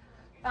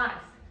 5,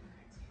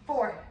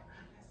 4,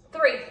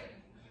 3,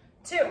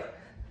 2,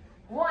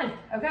 1.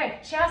 Okay,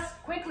 chest,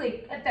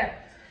 quickly, get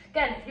there.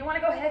 Again, if you want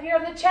to go heavier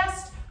on the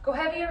chest, go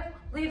heavier,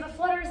 leave the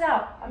flutters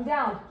out. I'm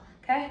down,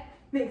 okay?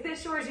 Make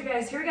this yours, you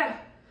guys. Here we go.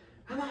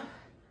 Come on.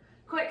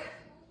 Quick,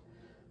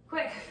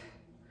 quick.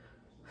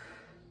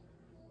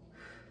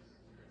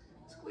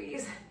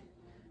 Squeeze,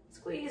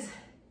 squeeze.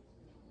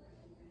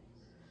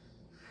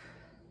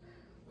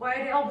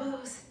 Wide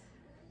elbows,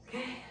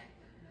 okay?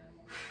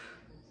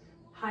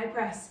 High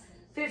press.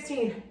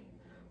 15,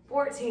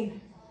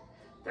 14,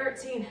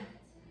 13,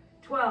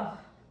 12,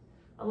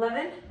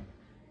 11,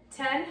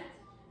 10,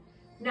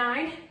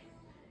 9,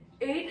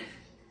 8,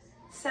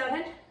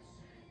 7,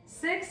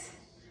 6,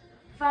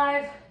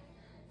 5,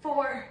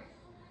 4,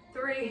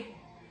 3,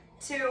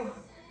 2.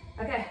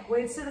 Okay,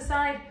 weights to the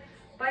side,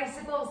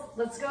 bicycles.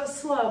 Let's go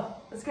slow.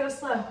 Let's go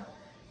slow.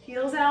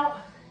 Heels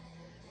out,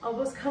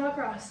 elbows come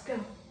across. Go.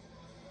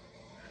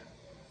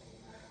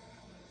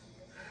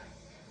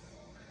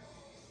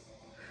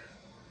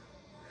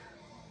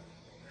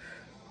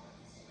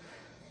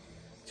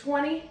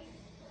 $20,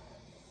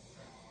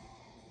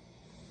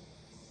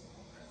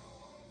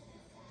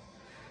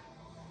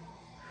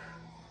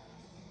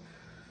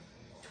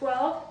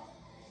 12,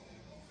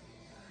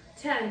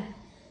 10,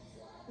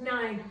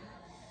 9,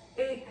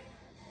 8,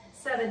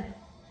 7,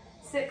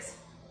 6,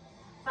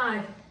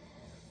 5,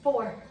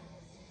 4,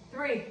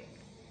 3,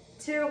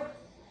 2,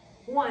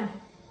 1.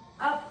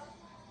 Up.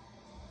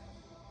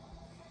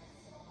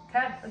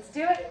 Okay, let's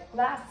do it.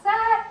 Last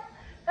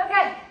set.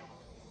 Okay,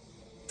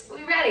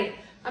 we ready?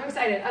 I'm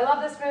excited. I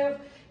love this move.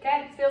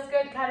 Okay, it feels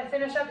good. Kind of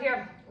finish up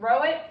here.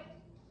 Row it,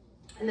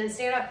 and then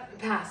stand up and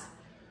pass.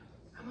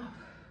 Come on.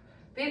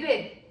 Be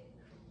big.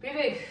 Be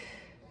big.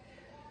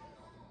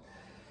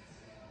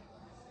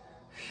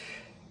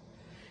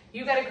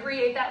 You got to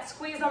create that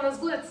squeeze on those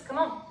glutes. Come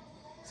on.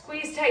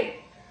 Squeeze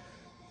tight.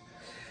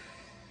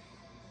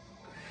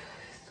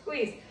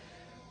 Squeeze.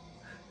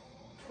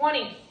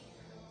 20.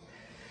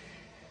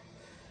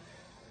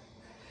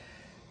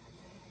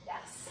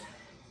 Yes.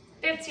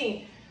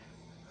 15.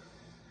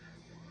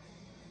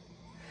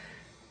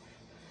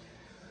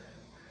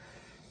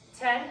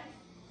 10,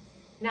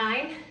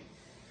 9,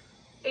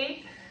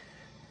 8,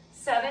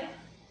 7,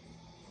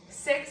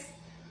 6,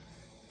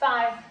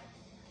 5,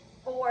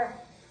 4,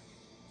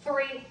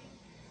 3,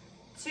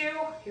 2.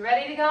 You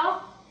ready to go?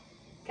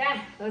 Okay,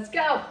 let's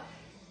go.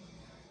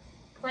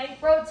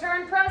 Plank row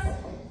turn press.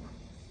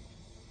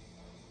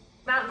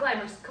 Mountain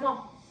climbers, come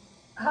on.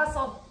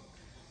 Hustle.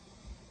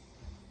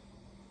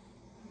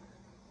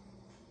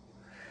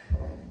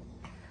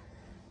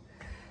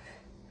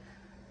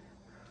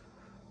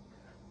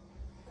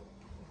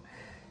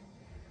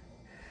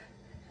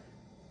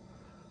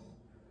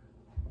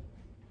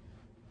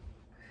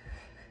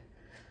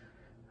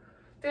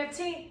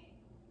 $15.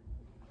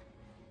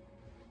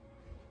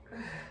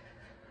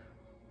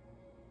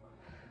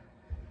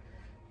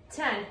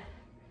 10,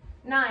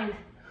 9,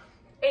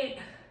 8,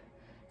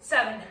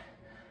 7,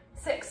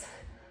 6,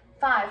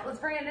 5. Let's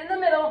bring it in the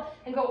middle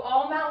and go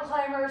all mountain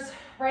climbers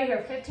right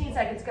here. 15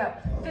 seconds, go.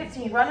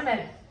 15, run them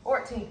in.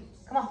 14,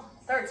 come on.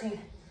 13,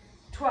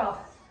 12,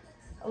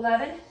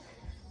 11,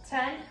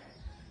 10,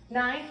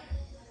 9,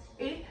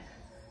 8,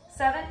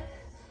 7,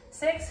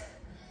 6,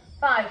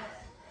 5,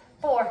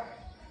 4,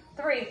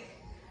 3,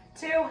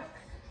 2,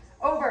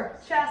 over,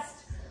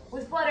 chest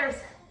with flutters.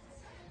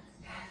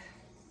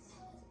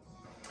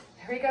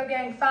 Here we go,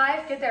 gang.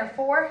 5, get there.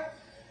 4,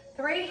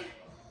 3,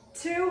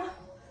 2,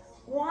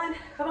 1.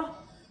 Come on.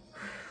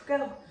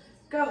 Go,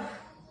 go.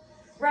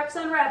 Reps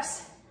on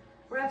reps.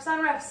 Reps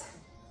on reps.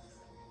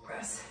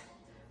 Press,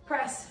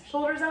 press.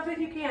 Shoulders up if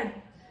you can.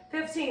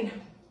 15.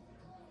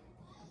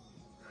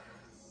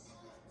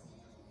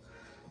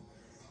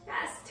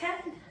 Yes,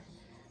 10,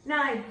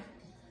 9,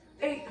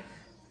 8,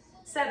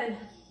 7,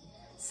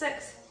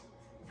 6,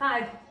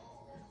 5,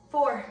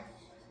 4,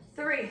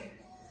 3,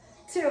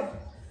 2.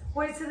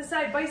 Weights to the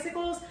side,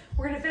 bicycles.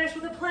 We're gonna finish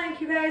with a plank,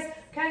 you guys.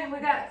 Okay, we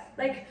got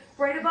like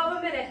right above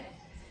a minute.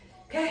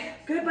 Okay,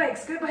 good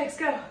bikes, go,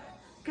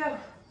 go.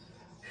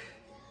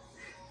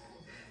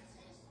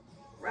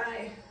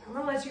 Ride, I'm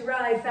gonna let you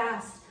ride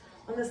fast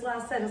on this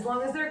last set, as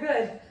long as they're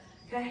good.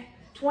 Okay,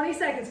 20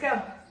 seconds,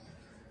 go.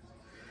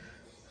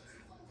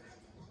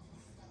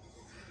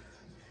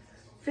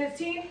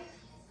 15,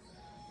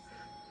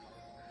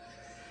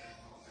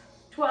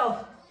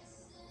 12,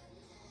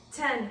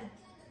 10,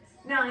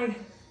 9,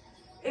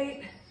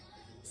 8,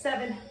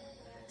 7,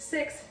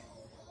 6,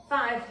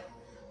 5,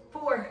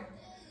 4,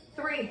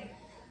 3,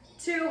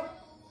 2,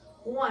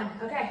 1.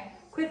 Okay,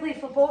 quickly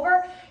flip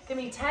over. Give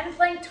me 10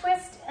 plank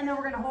twist, and then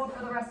we're gonna hold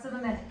for the rest of the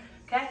minute.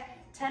 Okay,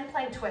 10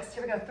 plank twist.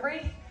 Here we go.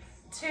 3,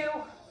 2,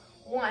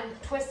 1.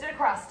 Twist it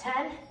across.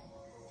 10,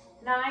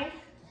 9,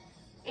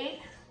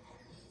 8,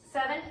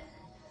 7,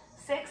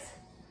 6,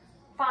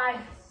 5,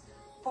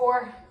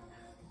 4,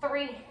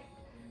 3,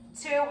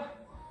 2,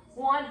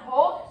 1.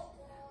 Hold,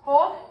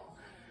 hold.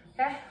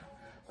 Okay,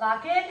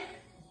 lock in.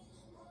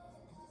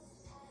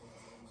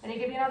 And you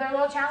give me another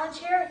little challenge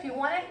here. If you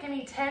want it, give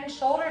me 10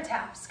 shoulder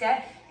taps,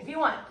 okay? If you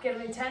want, give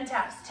me 10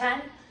 taps.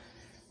 10,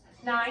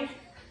 9,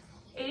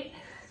 8,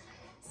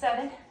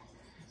 7,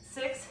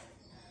 6,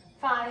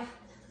 5,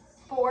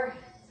 4,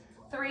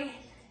 3,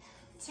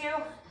 2,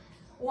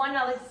 1.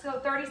 Now let's go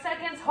 30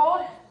 seconds.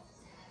 Hold.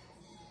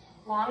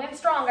 Long and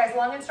strong, guys,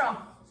 long and strong.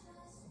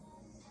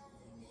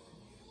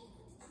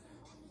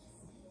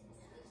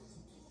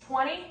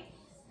 20.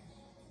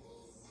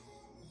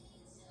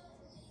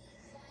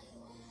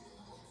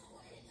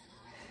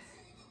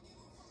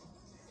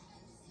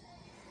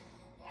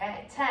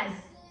 Okay, 10,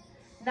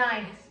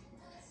 9,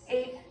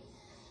 8,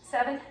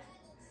 7,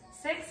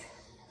 6,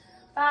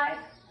 5,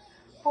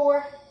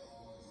 4,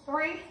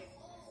 3,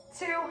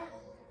 2,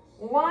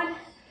 1,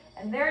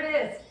 and there it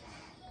is.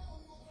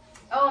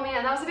 Oh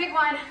man, that was a big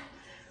one.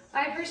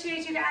 I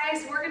appreciate you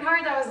guys working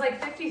hard. That was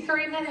like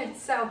 53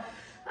 minutes, so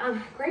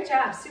great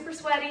job. Super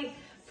sweaty,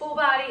 full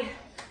body,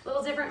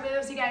 little different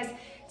moves. You guys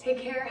take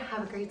care,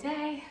 have a great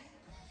day.